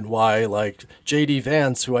different. Why, like J.D.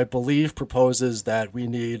 Vance, who I believe proposes that we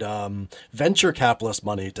need venture capitalist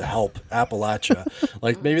money to help Appalachia.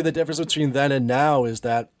 Like maybe the difference between then and now is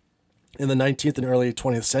that in the 19th and early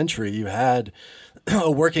 20th century, you had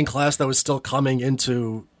a working class that was still coming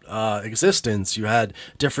into existence. You had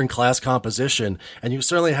different class composition, and you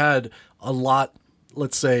certainly had a lot,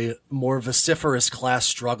 let's say, more vociferous class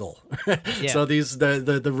struggle. Yeah. So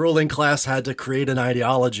the ruling class had to create an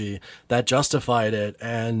ideology that justified it,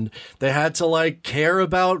 and they had to like care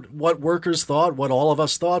about what workers thought, what all of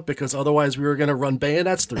us thought, because otherwise we were going to run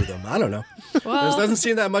bayonets through them. I don't know. There doesn't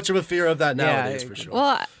seem that much of a fear of that nowadays, for sure.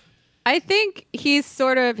 Well, I think he's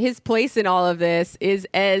sort of, his place in all of this is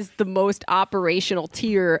as the most operational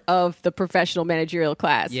tier of the professional managerial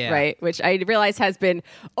class, right? Which I realize has been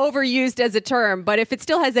overused as a term, but if it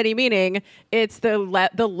still has any meaning, it's the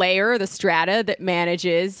layer, the strata that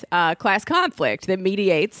manages class conflict, that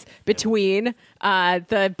mediates between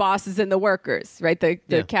the bosses and the workers, right?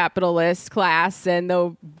 The capitalist class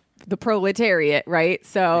and the proletariat, right?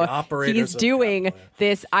 So he's doing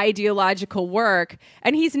this ideological work,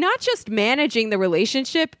 and he's not just managing the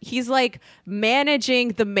relationship, he's like managing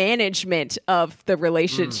the management of the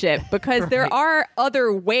relationship, because there are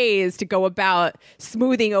other ways to go about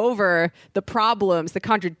smoothing over the problems, the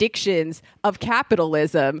contradictions of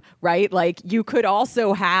capitalism, right? Like you could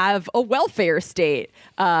also have a welfare state,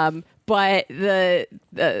 but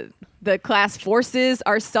the class forces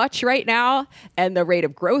are such right now, and the rate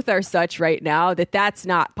of growth are such right now that that's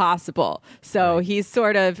not possible. So he's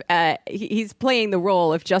sort of he's playing the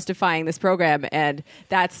role of justifying this program, and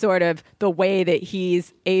that's sort of the way that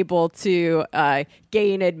he's able to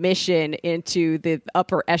gain admission into the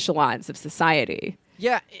upper echelons of society.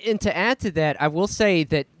 Yeah, and to add to that, I will say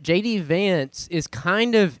that J.D. Vance is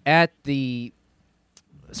kind of at the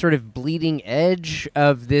sort of bleeding edge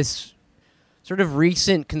of this sort of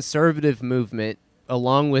recent conservative movement,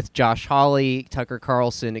 along with Josh Hawley, Tucker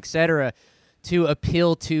Carlson, etc., to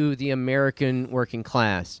appeal to the American working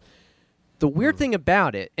class. The weird thing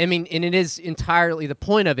about it, I mean, and it is entirely, the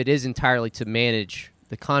point of it is entirely to manage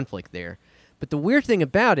the conflict there. But the weird thing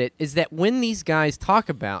about it is that when these guys talk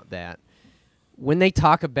about that, when they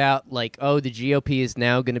talk about like, oh, the GOP is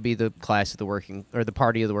now going to be the class of the working, or the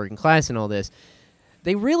party of the working class and all this,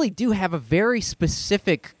 they really do have a very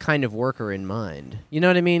specific kind of worker in mind. You know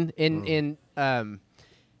what I mean?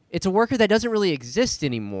 It's a worker that doesn't really exist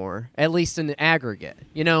anymore, at least in the aggregate.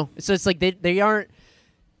 You know, so it's like they aren't,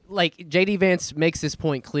 like J.D. Vance makes this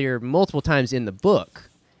point clear multiple times in the book.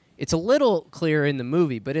 It's a little clear in the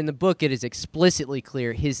movie, but in the book it is explicitly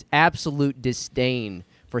clear his absolute disdain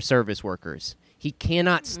for service workers. He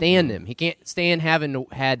cannot stand them. He can't stand having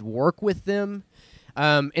had work with them,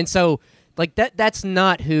 and so. Like, that's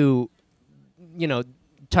not who, you know,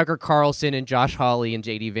 Tucker Carlson and Josh Hawley and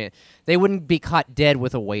J.D. Vance, they wouldn't be caught dead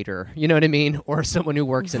with a waiter, you know what I mean? Or someone who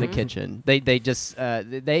works in a kitchen. They just,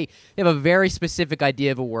 they have a very specific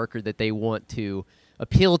idea of a worker that they want to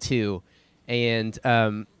appeal to. And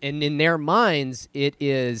in their minds, it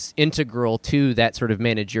is integral to that sort of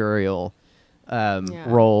managerial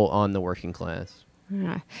role on the working class.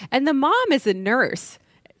 Yeah. And the mom is a nurse.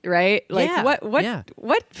 Right? Like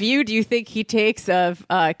what view do you think he takes of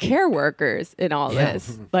care workers in all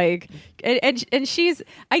this? Like and she's,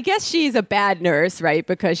 I guess she's a bad nurse, right?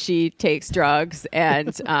 Because she takes drugs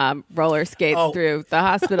and roller skates through the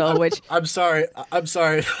hospital, which I'm sorry.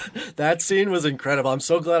 That scene was incredible. I'm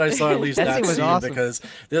so glad I saw at least that scene awesome. Because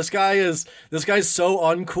this guy's so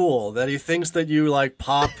uncool that he thinks that you like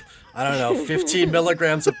pop I don't know, 15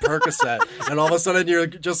 milligrams of Percocet, and all of a sudden you're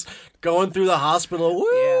just going through the hospital,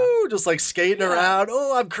 woo, just like skating around.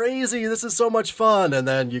 Oh, I'm crazy. This is so much fun. And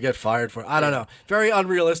then you get fired for it. I don't know. Very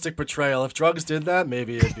unrealistic portrayal. If drugs did that,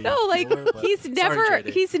 maybe it'd be cooler,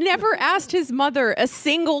 he's never asked his mother a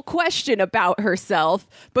single question about herself,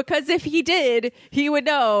 because if he did, he would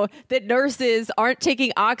know that nurses aren't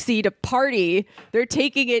taking oxy to party. They're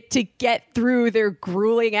taking it to get through their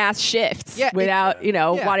grueling ass shifts without,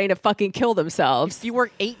 wanting to fucking kill themselves. If you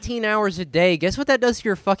work 18 hours a day, guess what that does to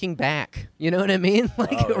your fucking back? You know what I mean?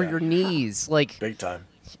 Or your knees. Big time.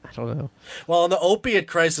 I don't know. Well, the opiate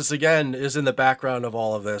crisis, again, is in the background of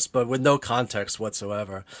all of this, but with no context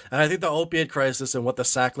whatsoever. And I think the opiate crisis and what the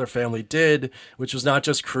Sackler family did, which was not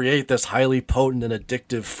just create this highly potent and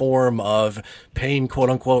addictive form of pain,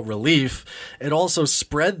 quote-unquote, relief, it also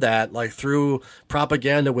spread that through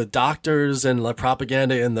propaganda with doctors and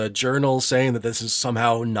propaganda in the journals saying that this is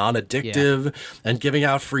somehow non-addictive, and giving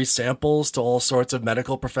out free samples to all sorts of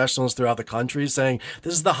medical professionals throughout the country saying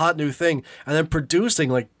this is the hot new thing, and then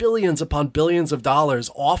producing billions upon billions of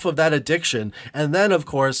dollars off of that addiction. And then, of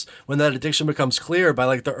course, when that addiction becomes clear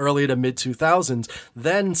by the early to mid 2000s,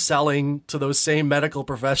 then selling to those same medical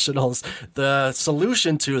professionals the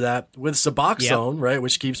solution to that with Suboxone, right,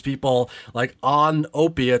 which keeps people on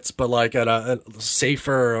opiates, but at a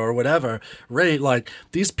safer or whatever rate.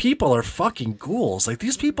 These people are fucking ghouls.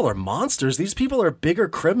 These people are monsters. These people are bigger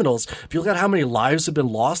criminals. If you look at how many lives have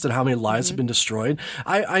been lost and how many lives have been destroyed,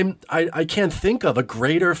 I can't think of a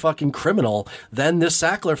greater fucking criminal than this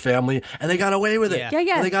Sackler family, and they got away with it.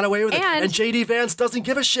 Yeah. And they got away with it. And JD Vance doesn't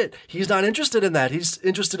give a shit. He's not interested in that. He's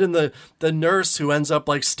interested in the nurse who ends up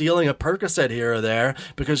stealing a Percocet here or there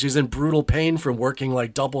because she's in brutal pain from working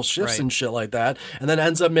double shifts and shit like that, and then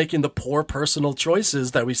ends up making the poor personal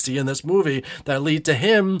choices that we see in this movie that lead to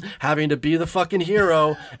him having to be the fucking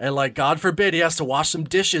hero, and God forbid he has to wash some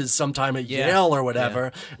dishes sometime at Yale or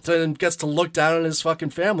whatever, so then gets to look down on his fucking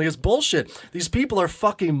family. It's bullshit. These people are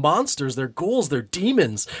fucking monsters. They're ghouls. They're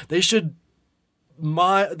demons. They should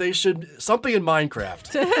something in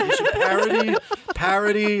Minecraft. They should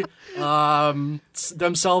parody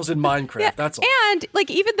themselves in Minecraft. Yeah. That's all. And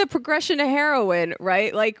even the progression of heroin,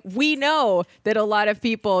 right? We know that a lot of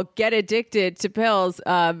people get addicted to pills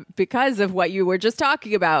because of what you were just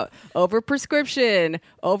talking about: overprescription,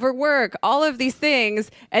 overwork, all of these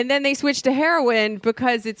things, and then they switch to heroin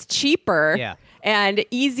because it's cheaper. Yeah. And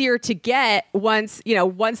easier to get once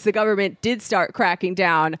the government did start cracking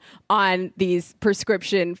down on these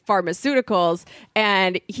prescription pharmaceuticals.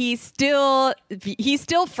 And he still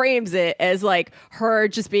frames it as her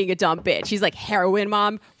just being a dumb bitch. He's like, heroin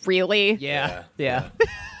mom, really? Yeah.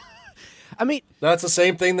 I mean, that's the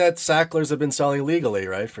same thing that Sacklers have been selling legally,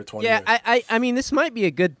 right, for 20 years. I mean, this might be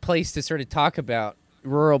a good place to sort of talk about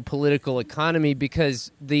rural political economy,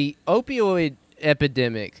 because the opioid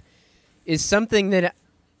epidemic is something that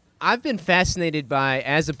I've been fascinated by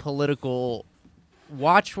as a political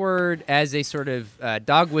watchword, as a sort of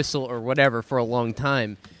dog whistle or whatever for a long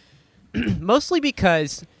time. Mostly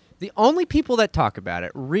because the only people that talk about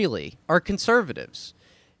it really are conservatives.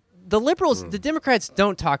 The liberals, the Democrats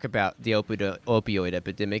don't talk about the opioid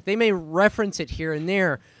epidemic. They may reference it here and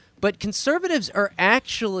there, but conservatives are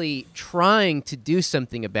actually trying to do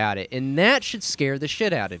something about it, and that should scare the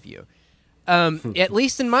shit out of you. At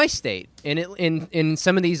least in my state, and in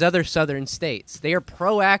some of these other southern states, they are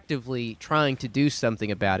proactively trying to do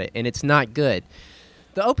something about it, and it's not good.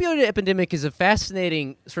 The opioid epidemic is a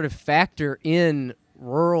fascinating sort of factor in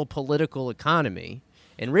rural political economy,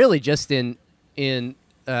 and really just in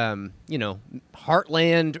heartland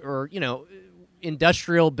or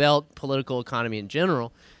industrial belt political economy in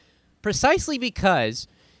general, precisely because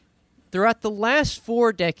throughout the last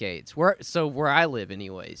 4 decades, where I live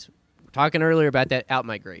anyways. Talking earlier about that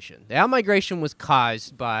outmigration. The outmigration was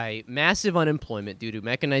caused by massive unemployment due to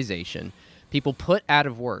mechanization, people put out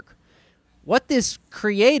of work. What this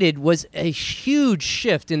created was a huge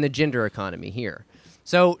shift in the gender economy here.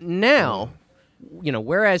 So now,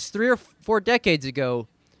 whereas 3 or 4 decades ago,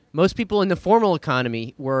 most people in the formal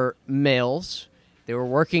economy were males. They were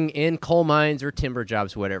working in coal mines or timber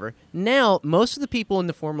jobs, whatever. Now, most of the people in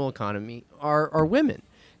the formal economy are women.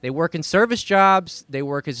 They work in service jobs. They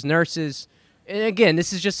work as nurses. And again,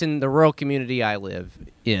 this is just in the rural community I live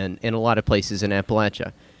in a lot of places in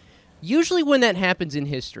Appalachia. Usually when that happens in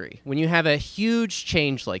history, when you have a huge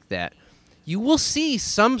change like that, you will see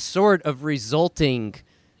some sort of resulting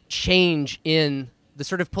change in the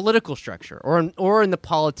sort of political structure or in the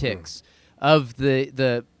politics of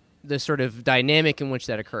the sort of dynamic in which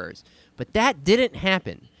that occurs. But that didn't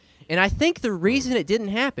happen. And I think the reason it didn't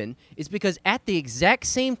happen is because at the exact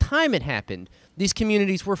same time it happened, these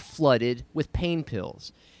communities were flooded with pain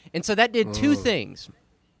pills. And so that did two things.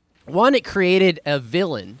 One, it created a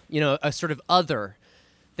villain, a sort of other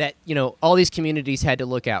that, all these communities had to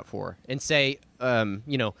look out for and say,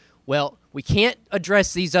 well, we can't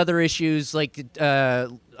address these other issues like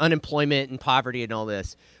unemployment and poverty and all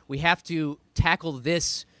this. We have to tackle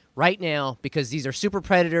this right now because these are super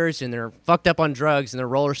predators and they're fucked up on drugs and they're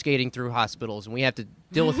roller skating through hospitals, and we have to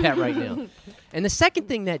deal with that right now. And the second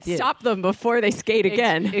thing that did... Stop them before they skate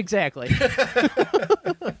again. Exactly.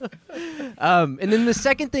 And then the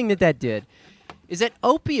second thing that did is that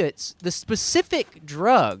opiates, the specific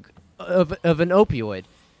drug of an opioid,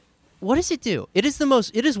 what does it do? It is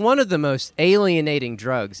one of the most alienating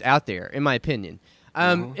drugs out there, in my opinion.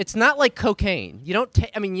 It's not like cocaine. You don't.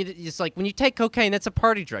 It's like when you take cocaine, that's a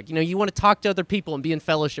party drug. You want to talk to other people and be in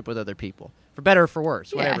fellowship with other people, for better or for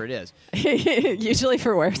worse, whatever it is. Usually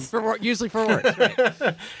for worse. Usually for worse,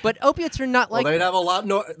 right? But opiates are not like. Well,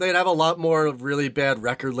 they'd have a lot more really bad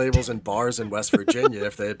record labels and bars in West Virginia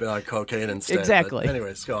if they had been on cocaine instead. Exactly. But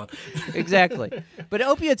anyways, go on. Exactly. But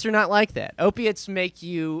opiates are not like that. Opiates make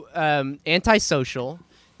you antisocial.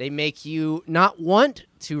 They make you not want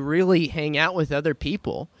to really hang out with other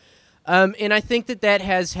people. And I think that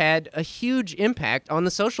has had a huge impact on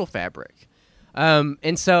the social fabric.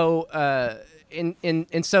 And so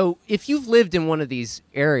if you've lived in one of these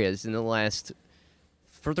areas in the last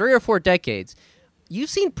for 3 or 4 decades, you've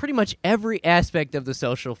seen pretty much every aspect of the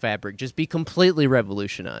social fabric just be completely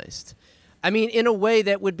revolutionized. I mean, in a way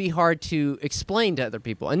that would be hard to explain to other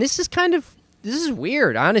people. And this is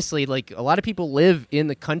weird, honestly. Like, a lot of people live in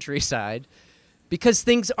the countryside because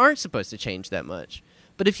things aren't supposed to change that much.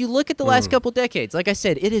 But if you look at the last couple decades, like I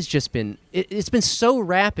said, it has just been it's been so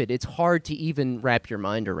rapid, it's hard to even wrap your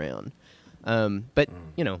mind around. But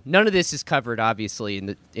none of this is covered, obviously,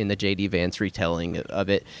 in the J.D. Vance retelling of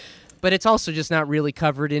it. But it's also just not really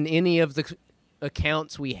covered in any of the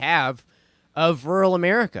accounts we have of rural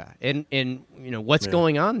America and what's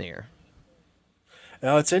going on there.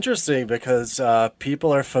 Now, it's interesting because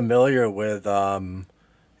people are familiar with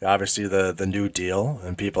obviously the New Deal,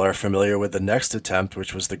 and people are familiar with the next attempt,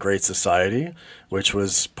 which was the Great Society, which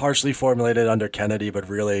was partially formulated under Kennedy, but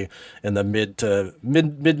really in the mid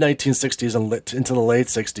 1960s and into the late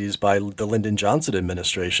 60s by the Lyndon Johnson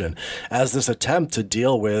administration as this attempt to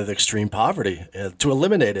deal with extreme poverty, to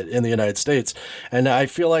eliminate it in the United States. And I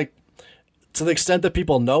feel like, to the extent that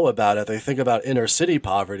people know about it, they think about inner city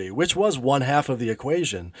poverty, which was one half of the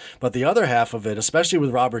equation. But the other half of it, especially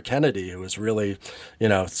with Robert Kennedy, who was really,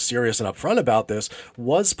 serious and upfront about this,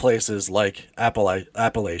 was places like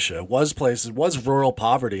Appalachia, was rural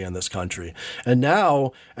poverty in this country. And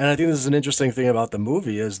now, and I think this is an interesting thing about the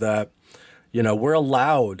movie, is that, we're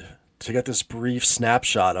allowed to get this brief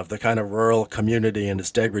snapshot of the kind of rural community and its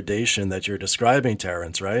degradation that you're describing,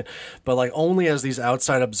 Tarence, right? But only as these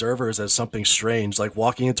outside observers as something strange, like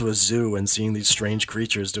walking into a zoo and seeing these strange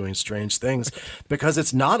creatures doing strange things, because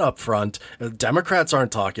it's not upfront. Democrats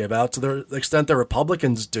aren't talking about. To the extent that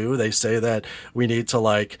Republicans do, they say that we need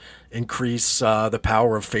to increase the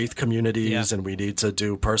power of faith communities, and we need to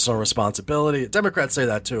do personal responsibility. Democrats say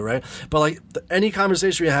that too, right? But any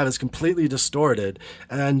conversation we have is completely distorted,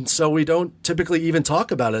 and so we don't typically even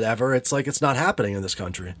talk about it ever. It's like it's not happening in this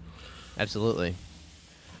country. Absolutely.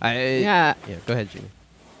 Go ahead, Jimmy.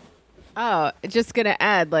 Oh, just gonna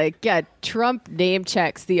add, Trump name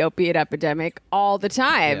checks the opiate epidemic all the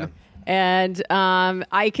time, and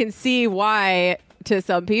I can see why, to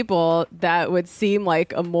some people, that would seem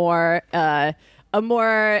like a more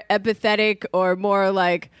empathetic or more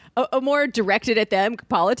like a more directed at them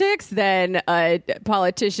politics than a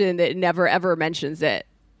politician that never ever mentions it.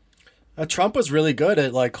 Trump was really good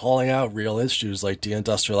at calling out real issues like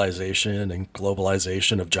deindustrialization and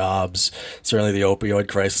globalization of jobs, certainly the opioid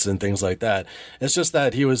crisis and things like that. It's just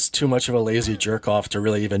that he was too much of a lazy jerk off to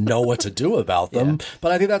really even know what to do about them. Yeah.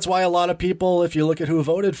 But I think that's why a lot of people, if you look at who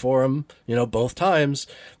voted for him, both times,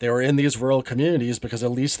 they were in these rural communities because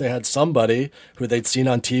at least they had somebody who they'd seen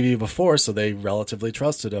on TV before, so they relatively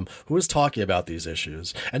trusted him, who was talking about these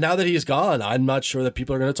issues. And now that he's gone, I'm not sure that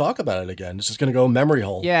people are going to talk about it again. It's just going to go memory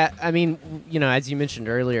hole. Yeah, I mean, as you mentioned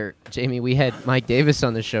earlier, Jamie, we had Mike Davis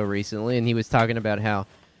on the show recently, and he was talking about how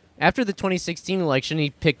after the 2016 election, he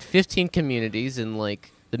picked 15 communities in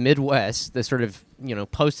the Midwest, the sort of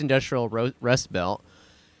post-industrial Rust Belt,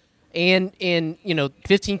 and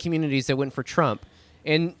 15 communities that went for Trump,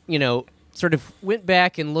 and sort of went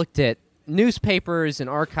back and looked at newspapers and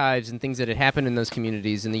archives and things that had happened in those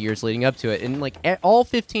communities in the years leading up to it, and all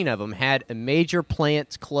 15 of them had a major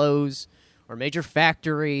plant close or major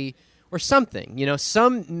factory or something.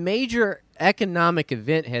 Some major economic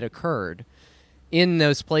event had occurred in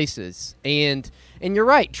those places. And you're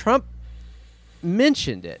right, Trump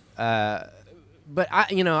mentioned it. But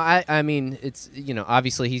I mean, it's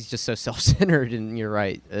obviously he's just so self-centered, and you're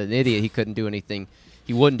right, an idiot. He couldn't do anything.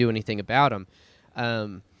 He wouldn't do anything about him.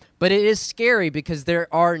 But it is scary because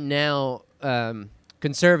there are now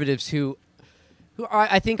conservatives who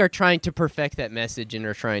I think are trying to perfect that message and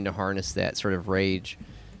are trying to harness that sort of rage.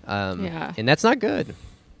 And that's not good.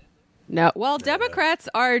 No, well, Democrats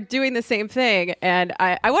are doing the same thing, and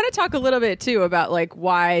I want to talk a little bit too about like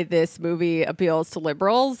why this movie appeals to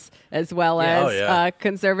liberals as well as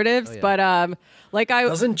conservatives. But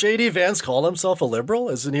doesn't J.D. Vance call himself a liberal?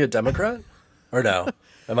 Isn't he a Democrat? Or no?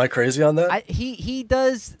 Am I crazy on that? He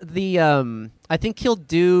does the I think he'll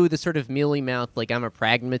do the sort of mealy mouth like I'm a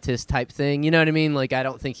pragmatist type thing. You know what I mean? Like I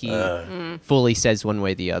don't think he fully says one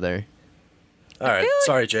way or the other. All right.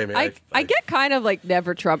 Sorry, Jamie. I get kind of like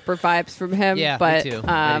never Trumper vibes from him. Yeah, but me too.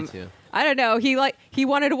 Me too. I don't know. He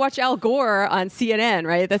wanted to watch Al Gore on CNN,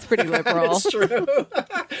 right? That's pretty liberal. It's true.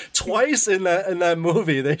 Twice in that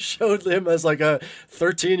movie, they showed him as like a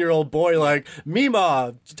 13-year-old boy, like,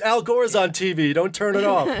 Mima, Al Gore's on TV, don't turn it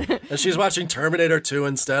off. And she's watching Terminator 2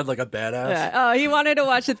 instead, like a badass. Yeah. Oh, he wanted to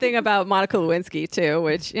watch the thing about Monica Lewinsky too,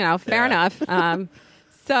 which fair enough.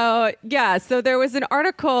 So there was an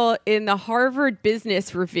article in the Harvard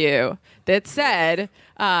Business Review that said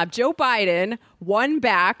Joe Biden won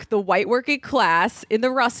back the white working class in the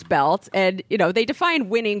Rust Belt. And, they define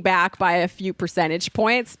winning back by a few percentage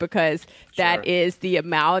points because that is the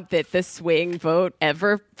amount that the swing vote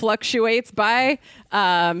ever fluctuates by.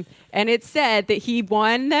 And it said that he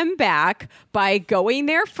won them back by going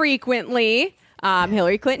there frequently.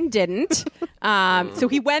 Hillary Clinton didn't. So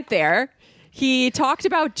he went there. He talked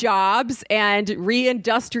about jobs and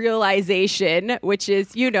reindustrialization, which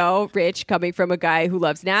is, Rich coming from a guy who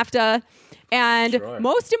loves NAFTA. And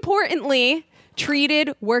most importantly,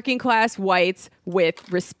 treated working class whites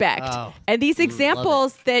with respect. Oh. And these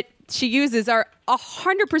examples that she uses are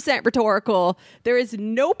 100% rhetorical. There is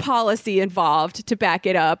no policy involved to back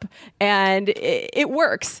it up, and it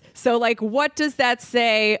works. So, what does that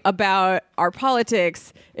say about our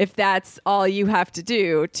politics if that's all you have to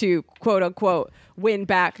do to, quote unquote, win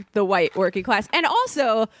back the white working class? And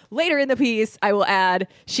also, later in the piece, I will add,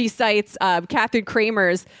 she cites Catherine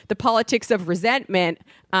Kramer's The Politics of Resentment,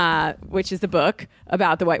 which is the book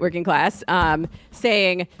about the white working class,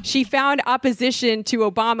 saying she found opposition to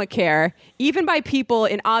Obamacare even by people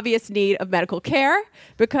in obvious need of medical care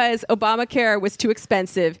because Obamacare was too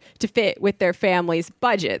expensive to fit with their families'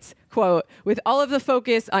 budgets. Quote, with all of the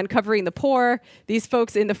focus on covering the poor, these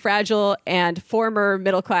folks in the fragile and former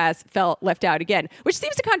middle class felt left out again, which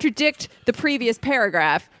seems to contradict the previous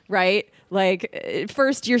paragraph, right?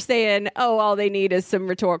 First you're saying, all they need is some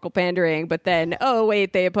rhetorical pandering, but then,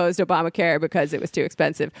 wait, they opposed Obamacare because it was too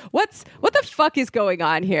expensive. What the fuck is going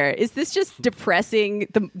on here? Is this just depressing,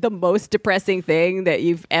 the most depressing thing that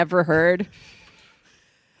you've ever heard?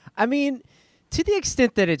 I mean, to the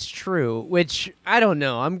extent that it's true, which I don't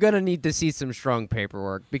know, I'm going to need to see some strong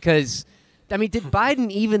paperwork because, I mean, did Biden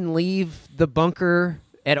even leave the bunker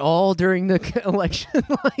at all during the election?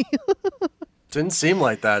 Didn't seem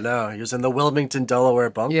like that, no. He was in the Wilmington, Delaware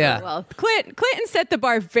bunker. Yeah. Well, Clinton set the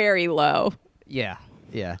bar very low. Yeah.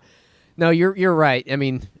 No, you're right. I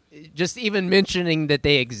mean, just even mentioning that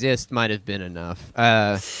they exist might have been enough.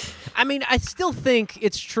 I mean, I still think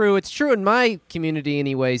it's true. It's true in my community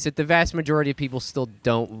anyways, that the vast majority of people still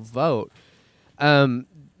don't vote.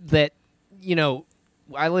 That,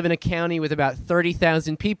 I live in a county with about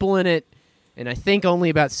 30,000 people in it, and I think only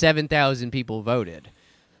about 7,000 people voted.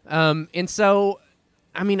 And so,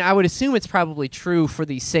 I mean, I would assume it's probably true for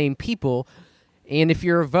these same people. And if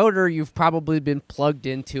you're a voter, you've probably been plugged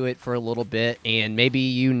into it for a little bit. And maybe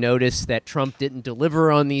you noticed that Trump didn't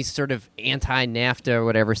deliver on these sort of anti-NAFTA or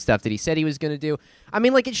whatever stuff that he said he was going to do. I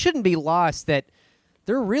mean, it shouldn't be lost that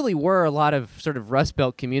there really were a lot of sort of Rust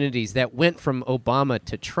Belt communities that went from Obama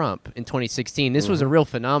to Trump in 2016. This was a real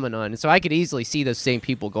phenomenon. And so I could easily see those same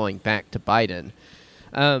people going back to Biden.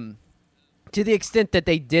 To the extent that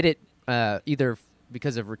they did it either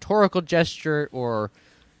because of rhetorical gesture or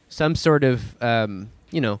some sort of,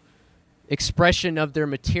 expression of their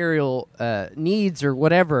material needs or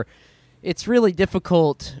whatever, it's really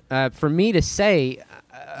difficult for me to say.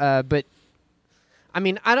 But, I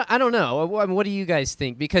mean, I don't know. What do you guys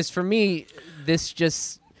think? Because for me, this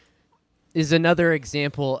just is another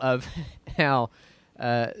example of how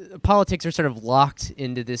politics are sort of locked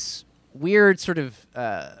into this weird sort of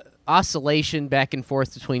oscillation back and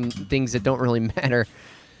forth between things that don't really matter.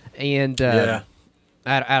 And I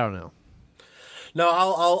don't know. No,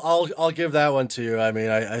 I'll give that one to you. I mean,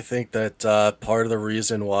 I think that part of the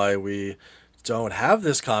reason why we don't have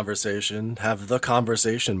the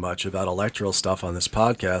conversation much about electoral stuff on this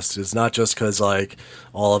podcast is not just because like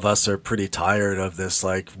all of us are pretty tired of this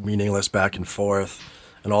like meaningless back and forth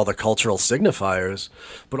and all the cultural signifiers,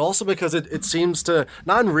 but also because it seems to,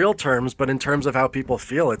 not in real terms, but in terms of how people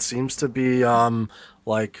feel, it seems to be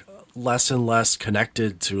like less and less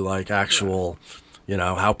connected to like actual,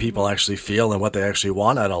 how people actually feel and what they actually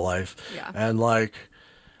want out of life. Yeah. And like,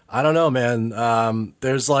 I don't know, man.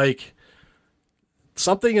 There's like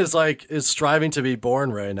something is striving to be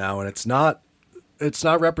born right now, and it's not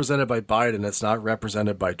represented by Biden. It's not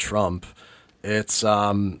represented by Trump. It's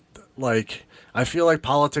like, I feel like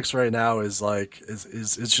politics right now is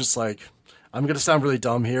just like, I'm gonna sound really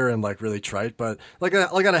dumb here and like really trite, but like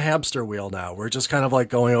on a hamster wheel now. We're just kind of like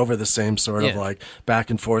going over the same sort of like back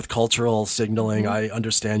and forth cultural signaling. I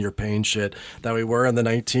understand your pain shit that we were in the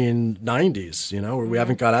 1990s. Where we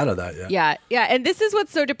haven't got out of that yet. Yeah, and this is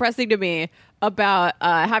what's so depressing to me about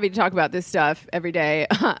having to talk about this stuff every day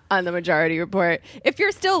on the Majority Report. If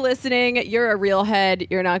you're still listening, you're a real head.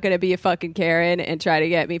 You're not going to be a fucking Karen and try to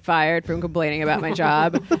get me fired from complaining about my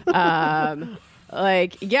job.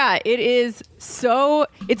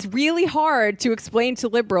 It's really hard to explain to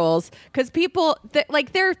liberals because people,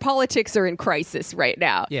 their politics are in crisis right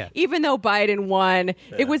now. Yeah. Even though Biden won,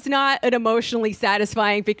 it was not an emotionally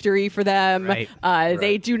satisfying victory for them. Right.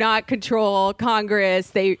 They do not control Congress.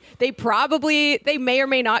 They may or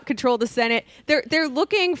may not control the Senate. They're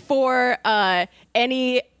looking for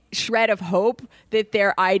any shred of hope that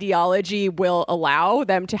their ideology will allow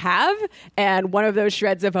them to have. And one of those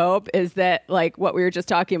shreds of hope is that, like what we were just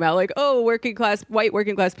talking about, like, white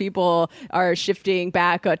working class people are shifting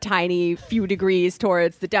back a tiny few degrees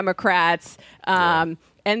towards the Democrats. And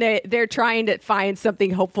they're trying to find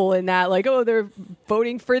something hopeful in that, like, they're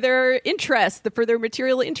voting for their interests, for their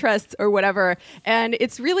material interests or whatever. And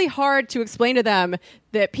it's really hard to explain to them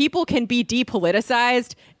that people can be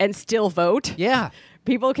depoliticized and still vote. Yeah.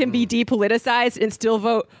 People can be depoliticized and still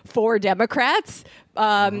vote for Democrats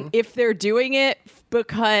if they're doing it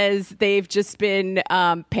because they've just been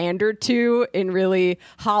pandered to in really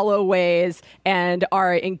hollow ways and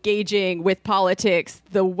are engaging with politics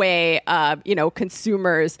the way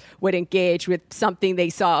consumers would engage with something they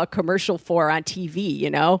saw a commercial for on TV.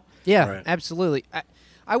 Yeah, right. Absolutely.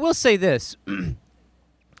 I will say this.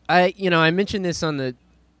 I mentioned this on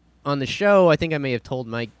the show. I think I may have told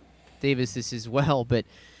Mike Davis this as well, but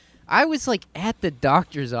I was like at the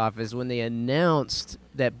doctor's office when they announced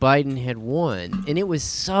that Biden had won, and it was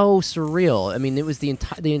so surreal. I mean, it was the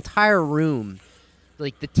entire room,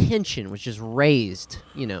 like the tension was just raised.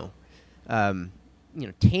 Tangibly,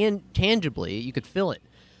 you could feel it.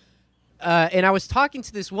 And I was talking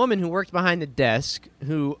to this woman who worked behind the desk,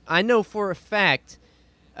 who I know for a fact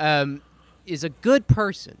is a good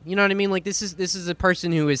person. You know what I mean? Like this is a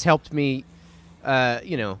person who has helped me.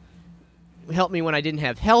 Helped me when I didn't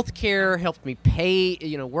have health care, helped me pay,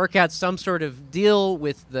 work out some sort of deal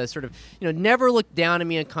with the sort of, never looked down at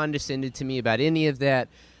me and condescended to me about any of that,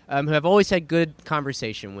 who I've always had good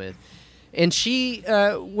conversation with. And she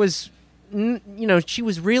was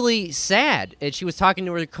really sad. And she was talking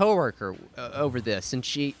to her coworker over this. And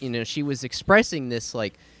she was expressing this,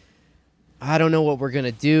 like, I don't know what we're going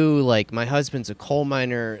to do. Like, my husband's a coal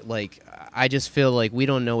miner. Like, I just feel like we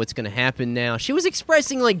don't know what's going to happen now. She was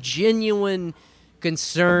expressing like genuine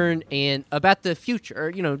concern and about the future,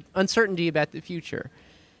 or, uncertainty about the future.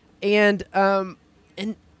 And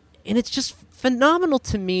it's just phenomenal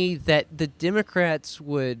to me that the Democrats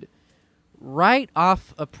would write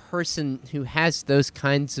off a person who has those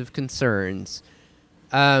kinds of concerns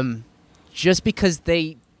just because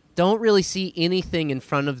they don't really see anything in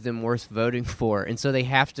front of them worth voting for, and so they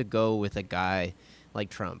have to go with a guy like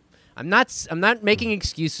Trump. I'm not making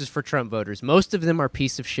excuses for Trump voters. Most of them are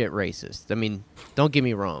piece of shit racists. I mean, don't get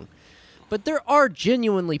me wrong. But there are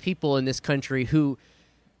genuinely people in this country who,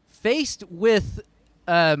 faced with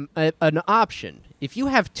an option, if you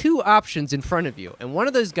have two options in front of you, and one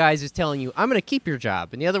of those guys is telling you, I'm going to keep your job,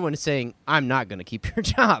 and the other one is saying, I'm not going to keep your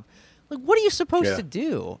job, like, what are you supposed to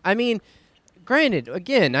do? I mean, granted,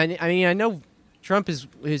 again, I know Trump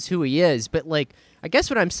is who he is, but, like, I guess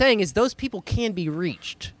what I'm saying is those people can be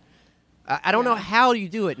reached. I don't know how you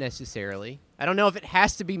do it necessarily. I don't know if it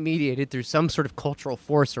has to be mediated through some sort of cultural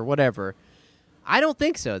force or whatever. I don't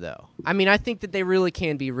think so, though. I mean, I think that they really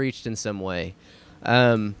can be reached in some way.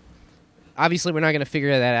 Obviously, we're not going to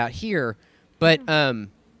figure that out here. But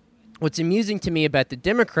what's amusing to me about the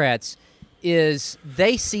Democrats is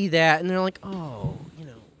they see that and they're like, oh,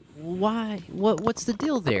 why? What's the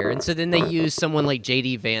deal there? And so then they use someone like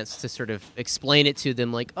J.D. Vance to sort of explain it to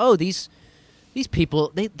them, like, oh, these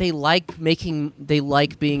people, they like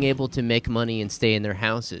being able to make money and stay in their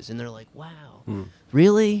houses, and they're like, wow,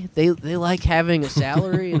 really? They like having a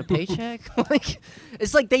salary and a paycheck? Like,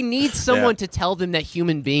 it's like they need someone to tell them that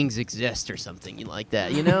human beings exist or something like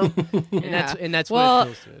that, you know? And that's what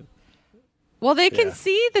it feels to. Well, they can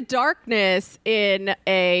see the darkness in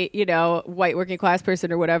a, white working class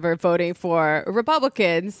person or whatever voting for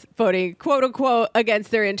Republicans, voting quote unquote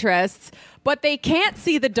against their interests. But they can't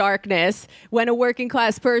see the darkness when a working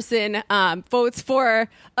class person votes for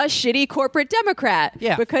a shitty corporate Democrat.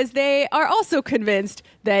 Yeah. Because they are also convinced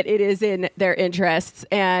that it is in their interests.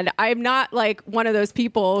 And I'm not like one of those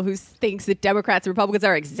people who thinks that Democrats and Republicans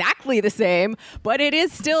are exactly the same, but it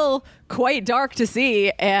is still quite dark to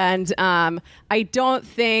see. And I don't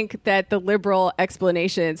think that the liberal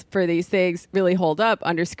explanations for these things really hold up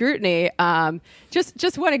under scrutiny.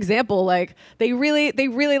 Just one example, like they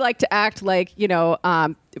really like to act like,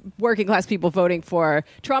 working class people voting for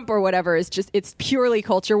Trump or whatever it's purely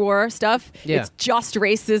culture war stuff. Yeah. It's just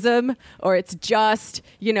racism, or it's just,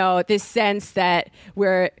 this sense that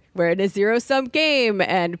we're in a zero-sum game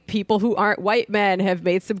and people who aren't white men have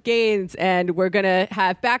made some gains and we're going to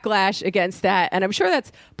have backlash against that. And I'm sure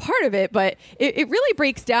that's part of it, but it really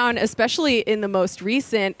breaks down, especially in the most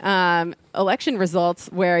recent election results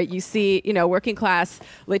where you see, working class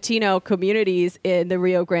Latino communities in the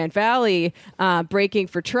Rio Grande Valley breaking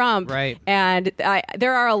for Trump. Right. And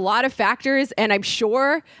there are a lot of factors, and I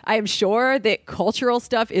am sure that cultural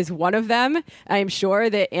stuff is one of them. I am sure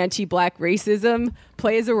that anti-Black racism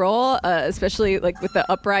plays a role, especially like with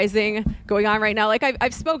the uprising going on right now. Like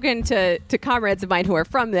I've spoken to comrades of mine who are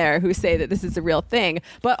from there who say that this is a real thing,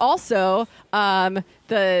 but also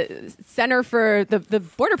the Center for the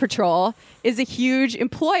Border Patrol is a huge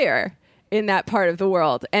employer in that part of the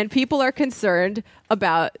world, and people are concerned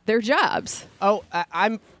about their jobs. Oh,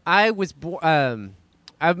 I'm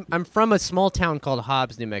from a small town called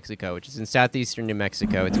Hobbs, New Mexico, which is in southeastern New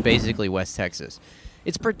Mexico. It's basically West Texas.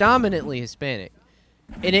 It's predominantly Hispanic,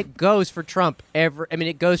 and it goes for Trump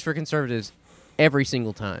it goes for conservatives every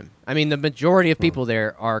single time. I mean, the majority of people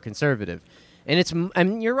there are conservative.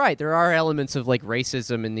 And you're right. There are elements of like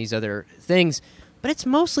racism and these other things, but it's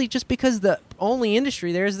mostly just because the only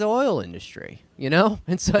industry there is the oil industry,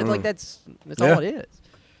 And so like that's all it is.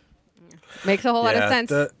 Makes a whole lot of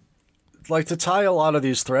sense. To tie a lot of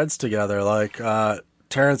these threads together, like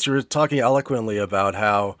Tarence, you were talking eloquently about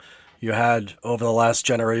how you had over the last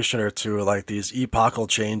generation or two, like these epochal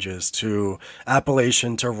changes to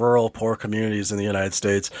Appalachian to rural poor communities in the United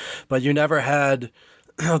States, but you never had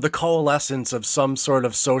the coalescence of some sort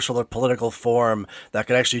of social or political form that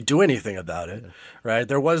could actually do anything about it, right?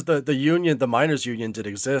 There was the union, the miners' union did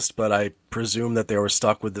exist, but I presume that they were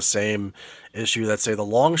stuck with the same issue that, say, the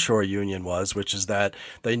Longshore Union was, which is that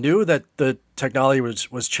they knew that the technology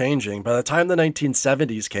was changing. By the time the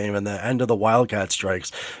 1970s came and the end of the wildcat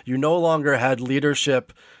strikes, you no longer had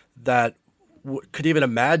leadership that could even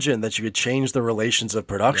imagine that you could change the relations of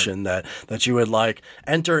production, that you would like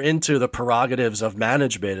enter into the prerogatives of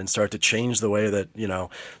management and start to change the way that,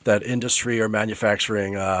 that industry or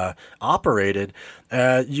manufacturing operated.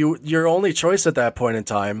 Your only choice at that point in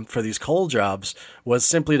time for these coal jobs was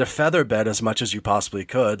simply to feather bed as much as you possibly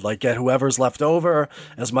could, like get whoever's left over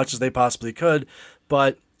as much as they possibly could.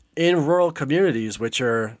 But in rural communities, which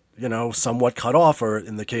are somewhat cut off, or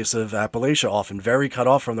in the case of Appalachia, often very cut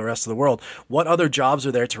off from the rest of the world, what other jobs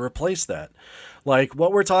are there to replace that? Like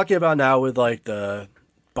what we're talking about now with like the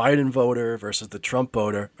Biden voter versus the Trump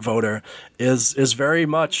voter is very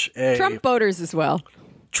much a Trump voters as well.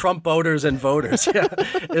 Trump voters and voters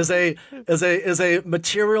is a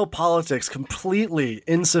material politics completely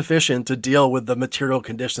insufficient to deal with the material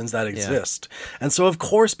conditions that exist. And so, of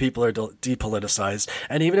course, people are depoliticized.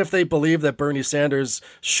 And even if they believe that Bernie Sanders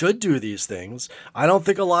should do these things, I don't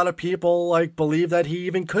think a lot of people believe that he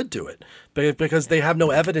even could do it, because they have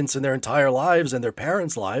no evidence in their entire lives and their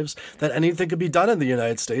parents' lives that anything could be done in the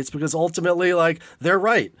United States, because ultimately, they're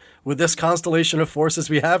right. With this constellation of forces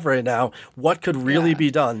we have right now, what could really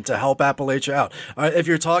be done to help Appalachia out? If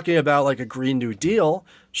you're talking about a Green New Deal,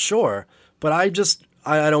 sure. But I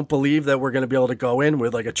don't believe that we're going to be able to go in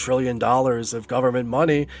with $1 trillion of government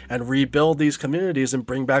money and rebuild these communities and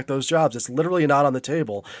bring back those jobs. It's literally not on the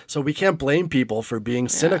table. So we can't blame people for being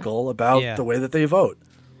cynical about the way that they vote.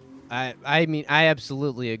 I mean, I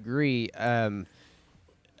absolutely agree.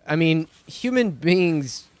 Human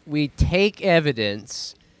beings, we take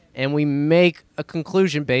evidence and we make a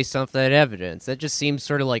conclusion based off that evidence. That just seems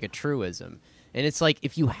sort of like a truism. And it's like,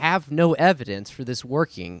 if you have no evidence for this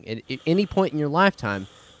working at any point in your lifetime,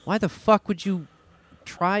 why the fuck would you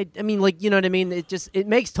try? I mean, like, you know what I mean? It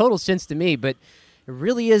makes total sense to me, but it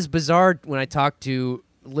really is bizarre when I talk to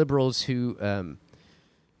liberals who,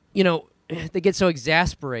 they get so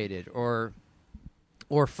exasperated or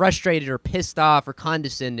frustrated or pissed off or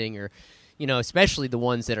condescending or, especially the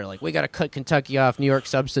ones that are like, we got to cut Kentucky off, New York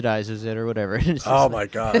subsidizes it or whatever. My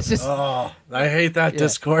God. I hate that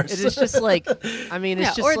discourse. It's just like, I mean,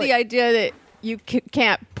 it's just or like, the idea that you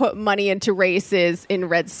can't put money into races in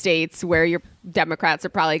red states where your Democrats are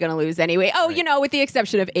probably going to lose anyway. Oh, right. With the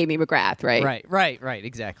exception of Amy McGrath, right? Right,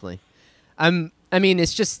 exactly. I mean,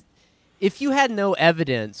 it's just, if you had no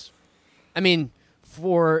evidence, I mean,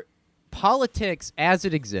 for politics as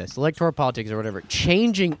it exists, electoral politics or whatever,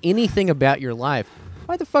 changing anything about your life,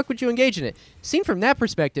 why the fuck would you engage in it? Seen from that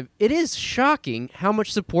perspective, it is shocking how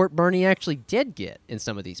much support Bernie actually did get in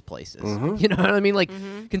some of these places. Mm-hmm. You know what I mean? Like,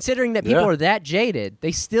 considering that people are that jaded,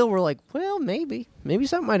 they still were like, well, maybe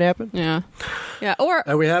something might happen. Yeah. Or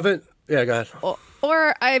we haven't. Yeah, go ahead.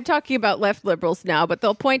 Or I'm talking about left liberals now, but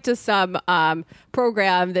they'll point to some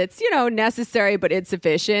program that's, necessary but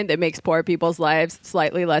insufficient that makes poor people's lives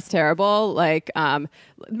slightly less terrible, like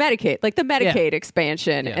Medicaid, like the Medicaid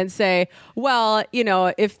expansion, and say, well,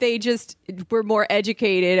 if they just were more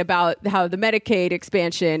educated about how the Medicaid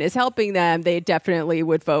expansion is helping them, they definitely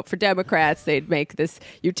would vote for Democrats. They'd make this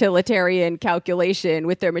utilitarian calculation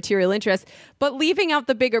with their material interests, but leaving out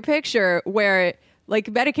the bigger picture where, like,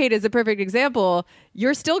 Medicaid is a perfect example.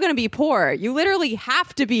 You're still going to be poor. You literally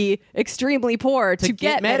have to be extremely poor to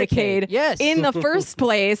get Medicaid in the first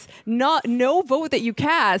place. No vote that you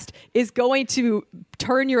cast is going to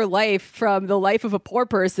turn your life from the life of a poor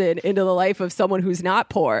person into the life of someone who's not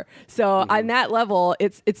poor. So on that level,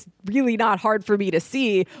 it's really not hard for me to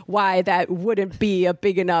see why that wouldn't be a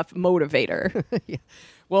big enough motivator.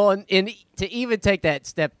 Well, and to even take that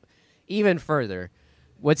step even further,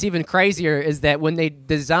 what's even crazier is that when they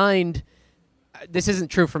designed, this isn't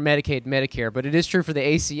true for Medicaid, Medicare, but it is true for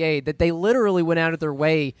the ACA, that they literally went out of their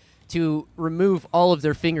way to remove all of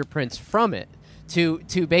their fingerprints from it,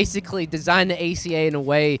 to basically design the ACA in a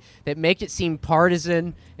way that make it seem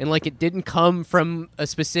partisan and like it didn't come from a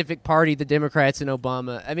specific party, the Democrats and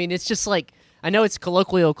Obama. I mean, it's just like, I know it's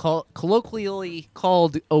colloquially called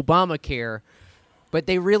Obamacare, but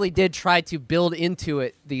they really did try to build into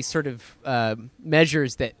it these sort of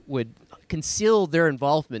measures that would conceal their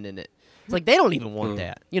involvement in it. It's like they don't even want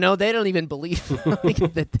that. They don't even believe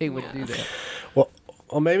that they would do that.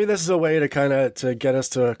 Well, maybe this is a way to get us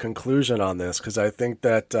to a conclusion on this, because I think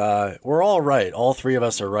that we're all right. All three of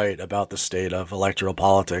us are right about the state of electoral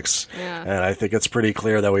politics. Yeah. And I think it's pretty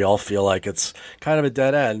clear that we all feel like it's kind of a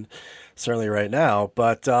dead end, certainly right now.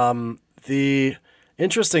 But the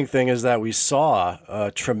interesting thing is that we saw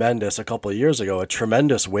a couple of years ago, a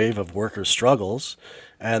tremendous wave of worker struggles.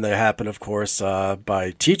 And they happen, of course,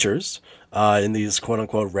 by teachers in these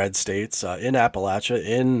quote-unquote red states, in Appalachia,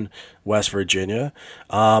 in West Virginia.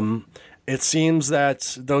 It seems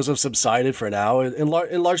that those have subsided for now, in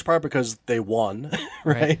large part because they won,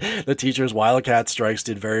 right? The teachers' wildcat strikes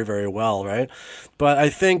did very, very well, right? But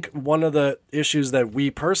I think one of the issues that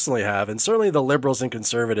we personally have, and certainly the liberals and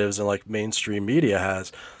conservatives and like mainstream media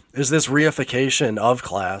has, is this reification of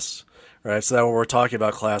class, right? So that when we're talking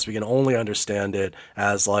about class, we can only understand it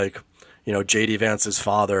as like, J.D. Vance's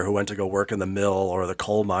father who went to go work in the mill or the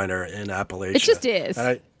coal miner in Appalachia. It just is.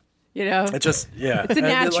 It just, it's a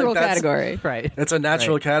natural category, right? It's a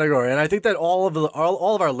natural category, and I think that all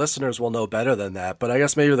of our listeners will know better than that. But I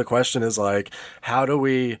guess maybe the question is like, how do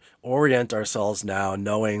we orient ourselves now,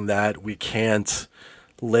 knowing that we can't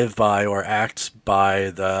live by or act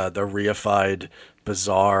by the reified,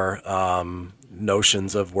 bizarre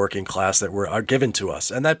notions of working class that are given to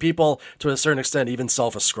us, and that people, to a certain extent, even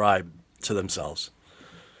self-ascribe to themselves.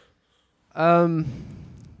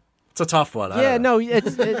 It's a tough one. I don't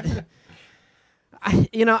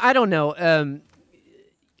know.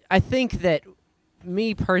 I think that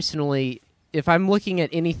me personally, if I'm looking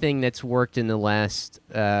at anything that's worked in the last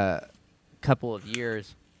couple of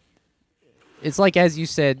years, it's like, as you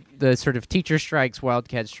said, the sort of teacher strikes,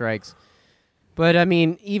 wildcat strikes. But I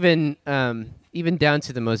mean, even down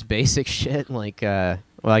to the most basic shit, like,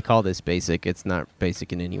 I call this basic. It's not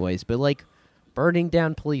basic in any ways, but like burning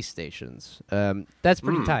down police stations. That's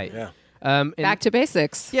pretty tight. Yeah. Back to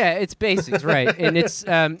basics. Yeah, it's basics, right? And it's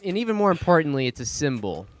and even more importantly, it's a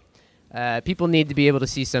symbol. People need to be able to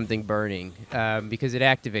see something burning because it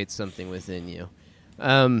activates something within you.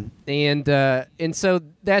 And so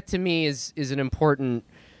that to me is an important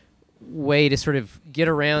way to sort of get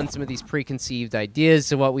around some of these preconceived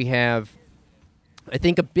ideas of what we have, I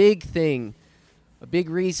think a big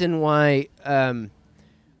reason why, I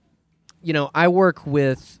work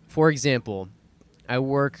with, for example,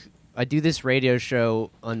 I do this radio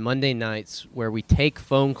show on Monday nights where we take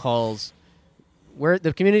phone calls where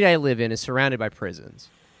the community I live in is surrounded by prisons.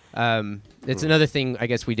 It's another thing I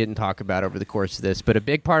guess we didn't talk about over the course of this, but a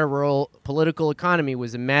big part of rural political economy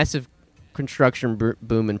was a massive construction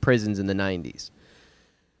boom in prisons in the 90s.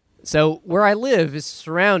 So where I live is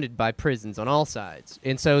surrounded by prisons on all sides.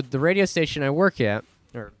 And so the radio station I work at,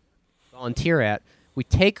 or volunteer at, we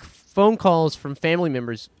take phone calls from family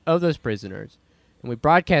members of those prisoners, and we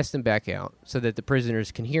broadcast them back out so that the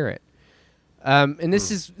prisoners can hear it. And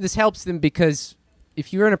this helps them because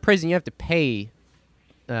if you're in a prison, you have to pay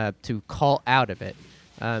to call out of it.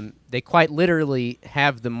 They quite literally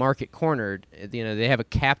have the market cornered. They have a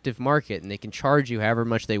captive market, and they can charge you however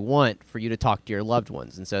much they want for you to talk to your loved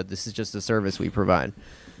ones. And so this is just a service we provide.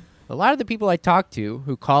 A lot of the people I talk to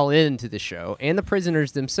who call in to the show, and the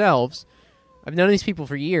prisoners themselves, I've known these people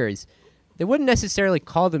for years, they wouldn't necessarily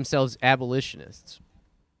call themselves abolitionists.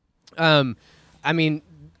 I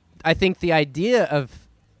think the idea of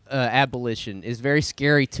abolition is very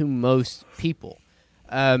scary to most people.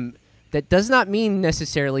 That does not mean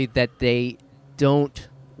necessarily that they don't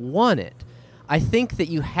want it. I think that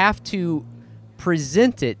you have to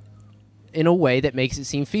present it in a way that makes it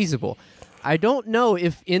seem feasible. I don't know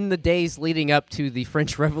if in the days leading up to the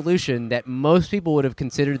French Revolution that most people would have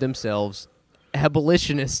considered themselves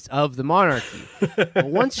abolitionists of the monarchy. But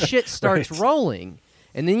once shit starts rolling,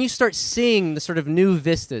 and then you start seeing the sort of new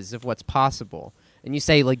vistas of what's possible, and you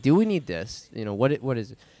say, like, do we need this? What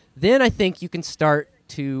is it? Then I think you can start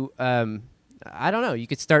to, you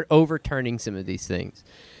could start overturning some of these things.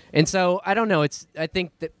 And so, I don't know, I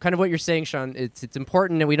think that kind of what you're saying, Sean, it's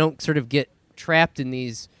important that we don't sort of get trapped in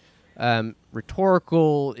these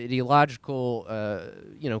rhetorical, ideological,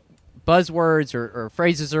 buzzwords or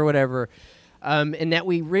phrases or whatever, and that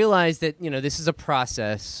we realize that, this is a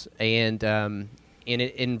process, and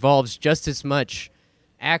it involves just as much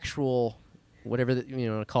actual, whatever,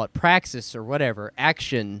 call it praxis or whatever,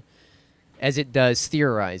 action, as it does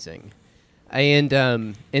theorizing, and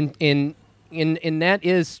that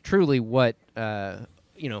is truly what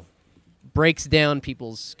breaks down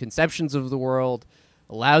people's conceptions of the world,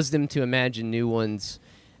 allows them to imagine new ones,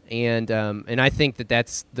 and I think that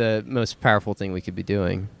that's the most powerful thing we could be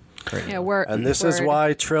doing. Right now. And this is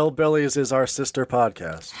why Trillbillies is our sister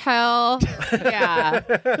podcast. Hell yeah!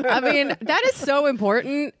 I mean, that is so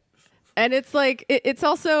important. And it's like, it's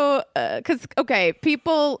also, because,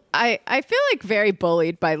 people, I feel like very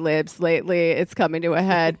bullied by libs lately. It's coming to a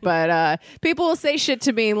head. But people will say shit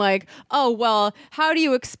to me like, oh, well, how do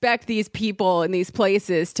you expect these people in these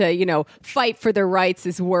places to, fight for their rights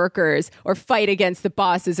as workers or fight against the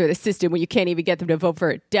bosses or the system when you can't even get them to vote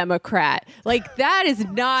for a Democrat? Like, that is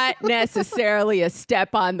not necessarily a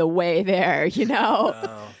step on the way there,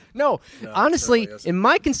 No, honestly, in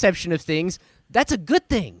my conception of things, that's a good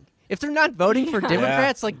thing. If they're not voting for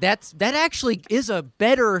Democrats, that actually is a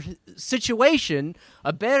better situation,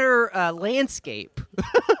 a better landscape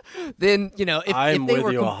than if I'm they with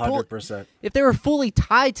were you 100%. If they were fully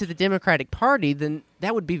tied to the Democratic Party, then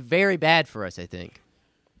that would be very bad for us, I think.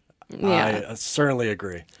 Yeah. I certainly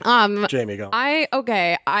agree. Jamie, go. I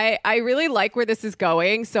really like where this is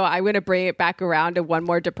going, so I'm going to bring it back around to one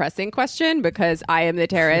more depressing question because I am the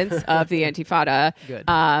Tarence of the Antifada. Good.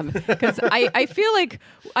 Because I feel like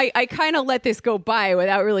I kind of let this go by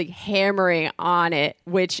without really hammering on it,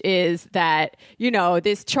 which is that,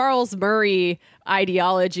 this Charles Murray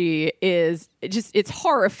ideology is it's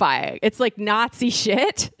horrifying. It's like Nazi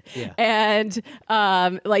shit. Yeah. And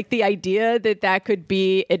like the idea that could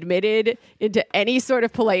be admitted into any sort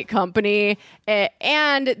of polite company,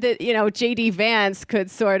 and that JD Vance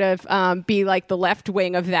could sort of be like the left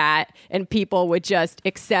wing of that, and people would just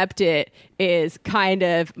accept it, is kind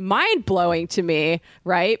of mind blowing to me,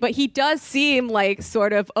 right? But he does seem like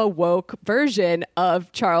sort of a woke version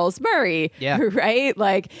of Charles Murray, right?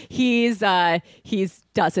 Like he's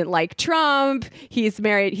doesn't like Trump. He's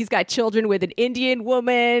married. He's got children with an Indian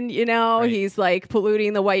woman. Right. He's like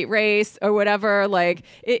polluting the white race or whatever. Like,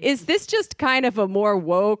 is this just kind of a more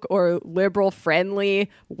woke or liberal friendly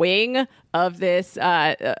wing of this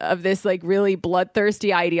like really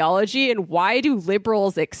bloodthirsty ideology? And why do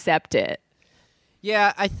liberals accept it?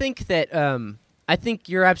 Yeah, I think that I think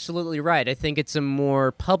you're absolutely right. I think it's a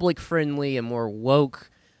more public friendly, a more woke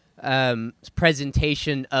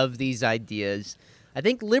presentation of these ideas. I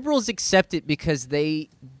think liberals accept it because they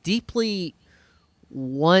deeply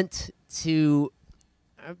want to.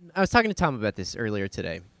 I was talking to Tom about this earlier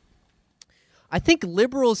today. I think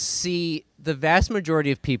liberals see the vast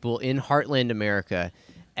majority of people in heartland America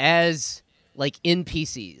as like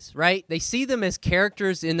NPCs, right? They see them as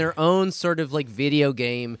characters in their own sort of like video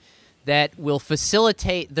game that will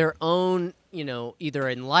facilitate their own, either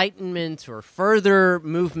enlightenment or further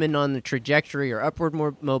movement on the trajectory or upward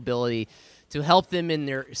mobility to help them in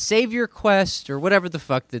their savior quest or whatever the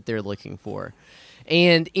fuck that they're looking for.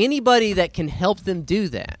 And anybody that can help them do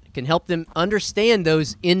that, can help them understand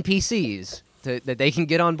those NPCs that they can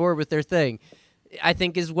get on board with their thing, I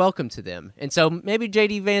think is welcome to them. And so maybe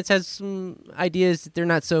J.D. Vance has some ideas that they're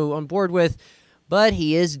not so on board with, but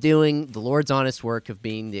he is doing the Lord's honest work of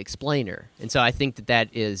being the explainer. And so I think that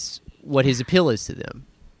is what his appeal is to them.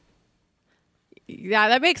 Yeah,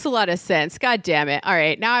 that makes a lot of sense. God damn it. All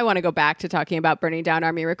right, now I want to go back to talking about burning down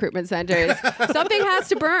Army recruitment centers. Something has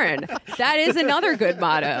to burn. That is another good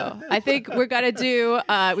motto. I think we got to do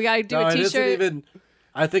a T-shirt.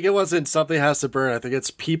 I think it wasn't something has to burn. I think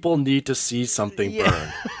it's people need to see something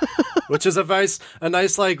burn. Which is a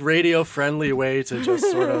nice like radio friendly way to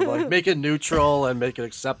just sort of like make it neutral and make it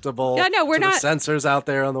acceptable. Yeah, no, we're to not the censors out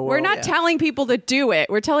there in the world. We're not telling people to do it.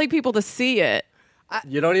 We're telling people to see it.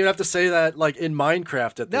 You don't even have to say that like in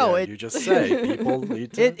Minecraft at the end. You just say people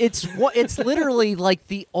need to. It's literally like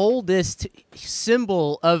the oldest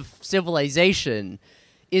symbol of civilization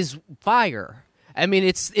is fire. I mean,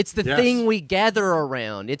 it's the thing we gather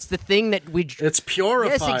around. It's the thing that we... It's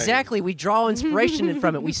purifying. Yes, exactly. We draw inspiration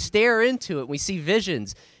from it. We stare into it. We see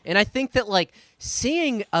visions. And I think that, like,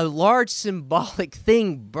 seeing a large symbolic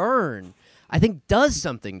thing burn, I think does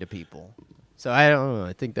something to people. So I don't know.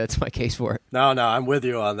 I think that's my case for it. No, I'm with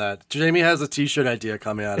you on that. Jamie has a T-shirt idea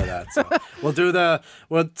coming out of that. So we'll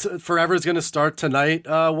do Forever's going to start tonight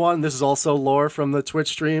one. This is also lore from the Twitch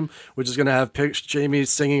stream, which is going to have Jamie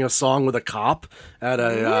singing a song with a cop at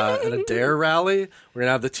a Dare rally. We're going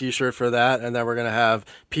to have the T-shirt for that, and then we're going to have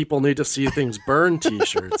people need to see things burn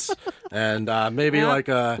T-shirts, and maybe like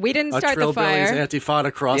a Trillbilly's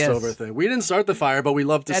Antifada crossover thing. We didn't start the fire, but we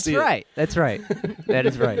love to see it. That's right. That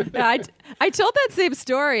is right. Yeah, I told that same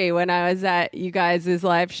story when I was at you guys'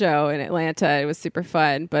 live show in Atlanta. It was super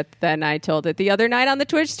fun, but then I told it the other night on the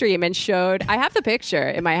Twitch stream and I have the picture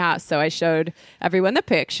in my house, so I showed everyone the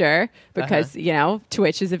picture because,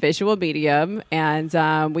 Twitch is a visual medium,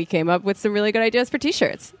 and we came up with some really good ideas for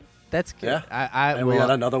T-shirts. That's good. Yeah, we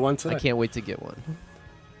got another one today. I can't wait to get one.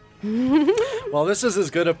 Well, this is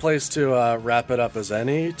as good a place to wrap it up as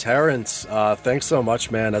any. Tarence, thanks so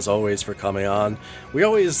much, man, as always, for coming on. We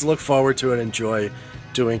always look forward to and enjoy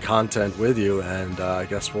doing content with you, and I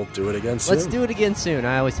guess we'll do it again soon. Let's do it again soon.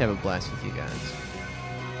 I always have a blast with you guys.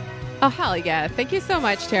 Oh, hell yeah. Thank you so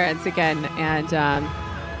much, Terence, again, and,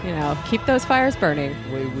 keep those fires burning.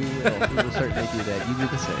 We will. We will certainly do that. You do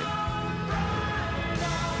the same.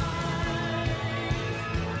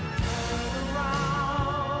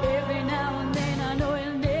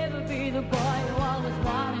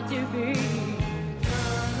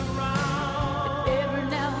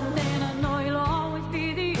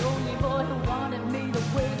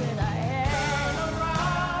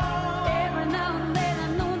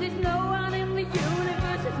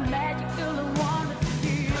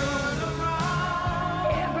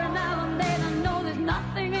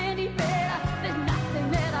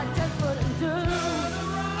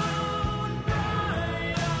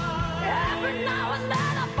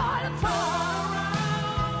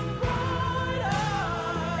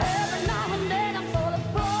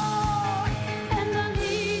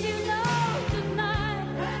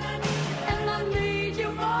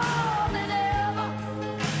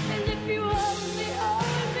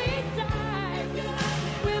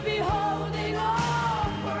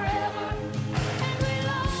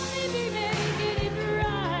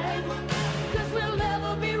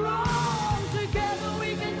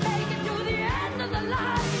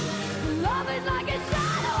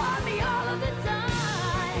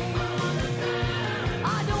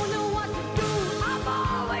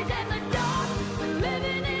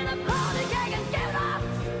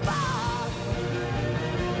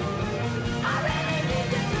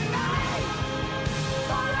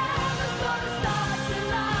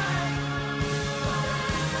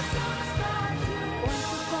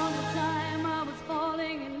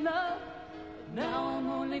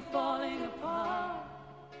 Falling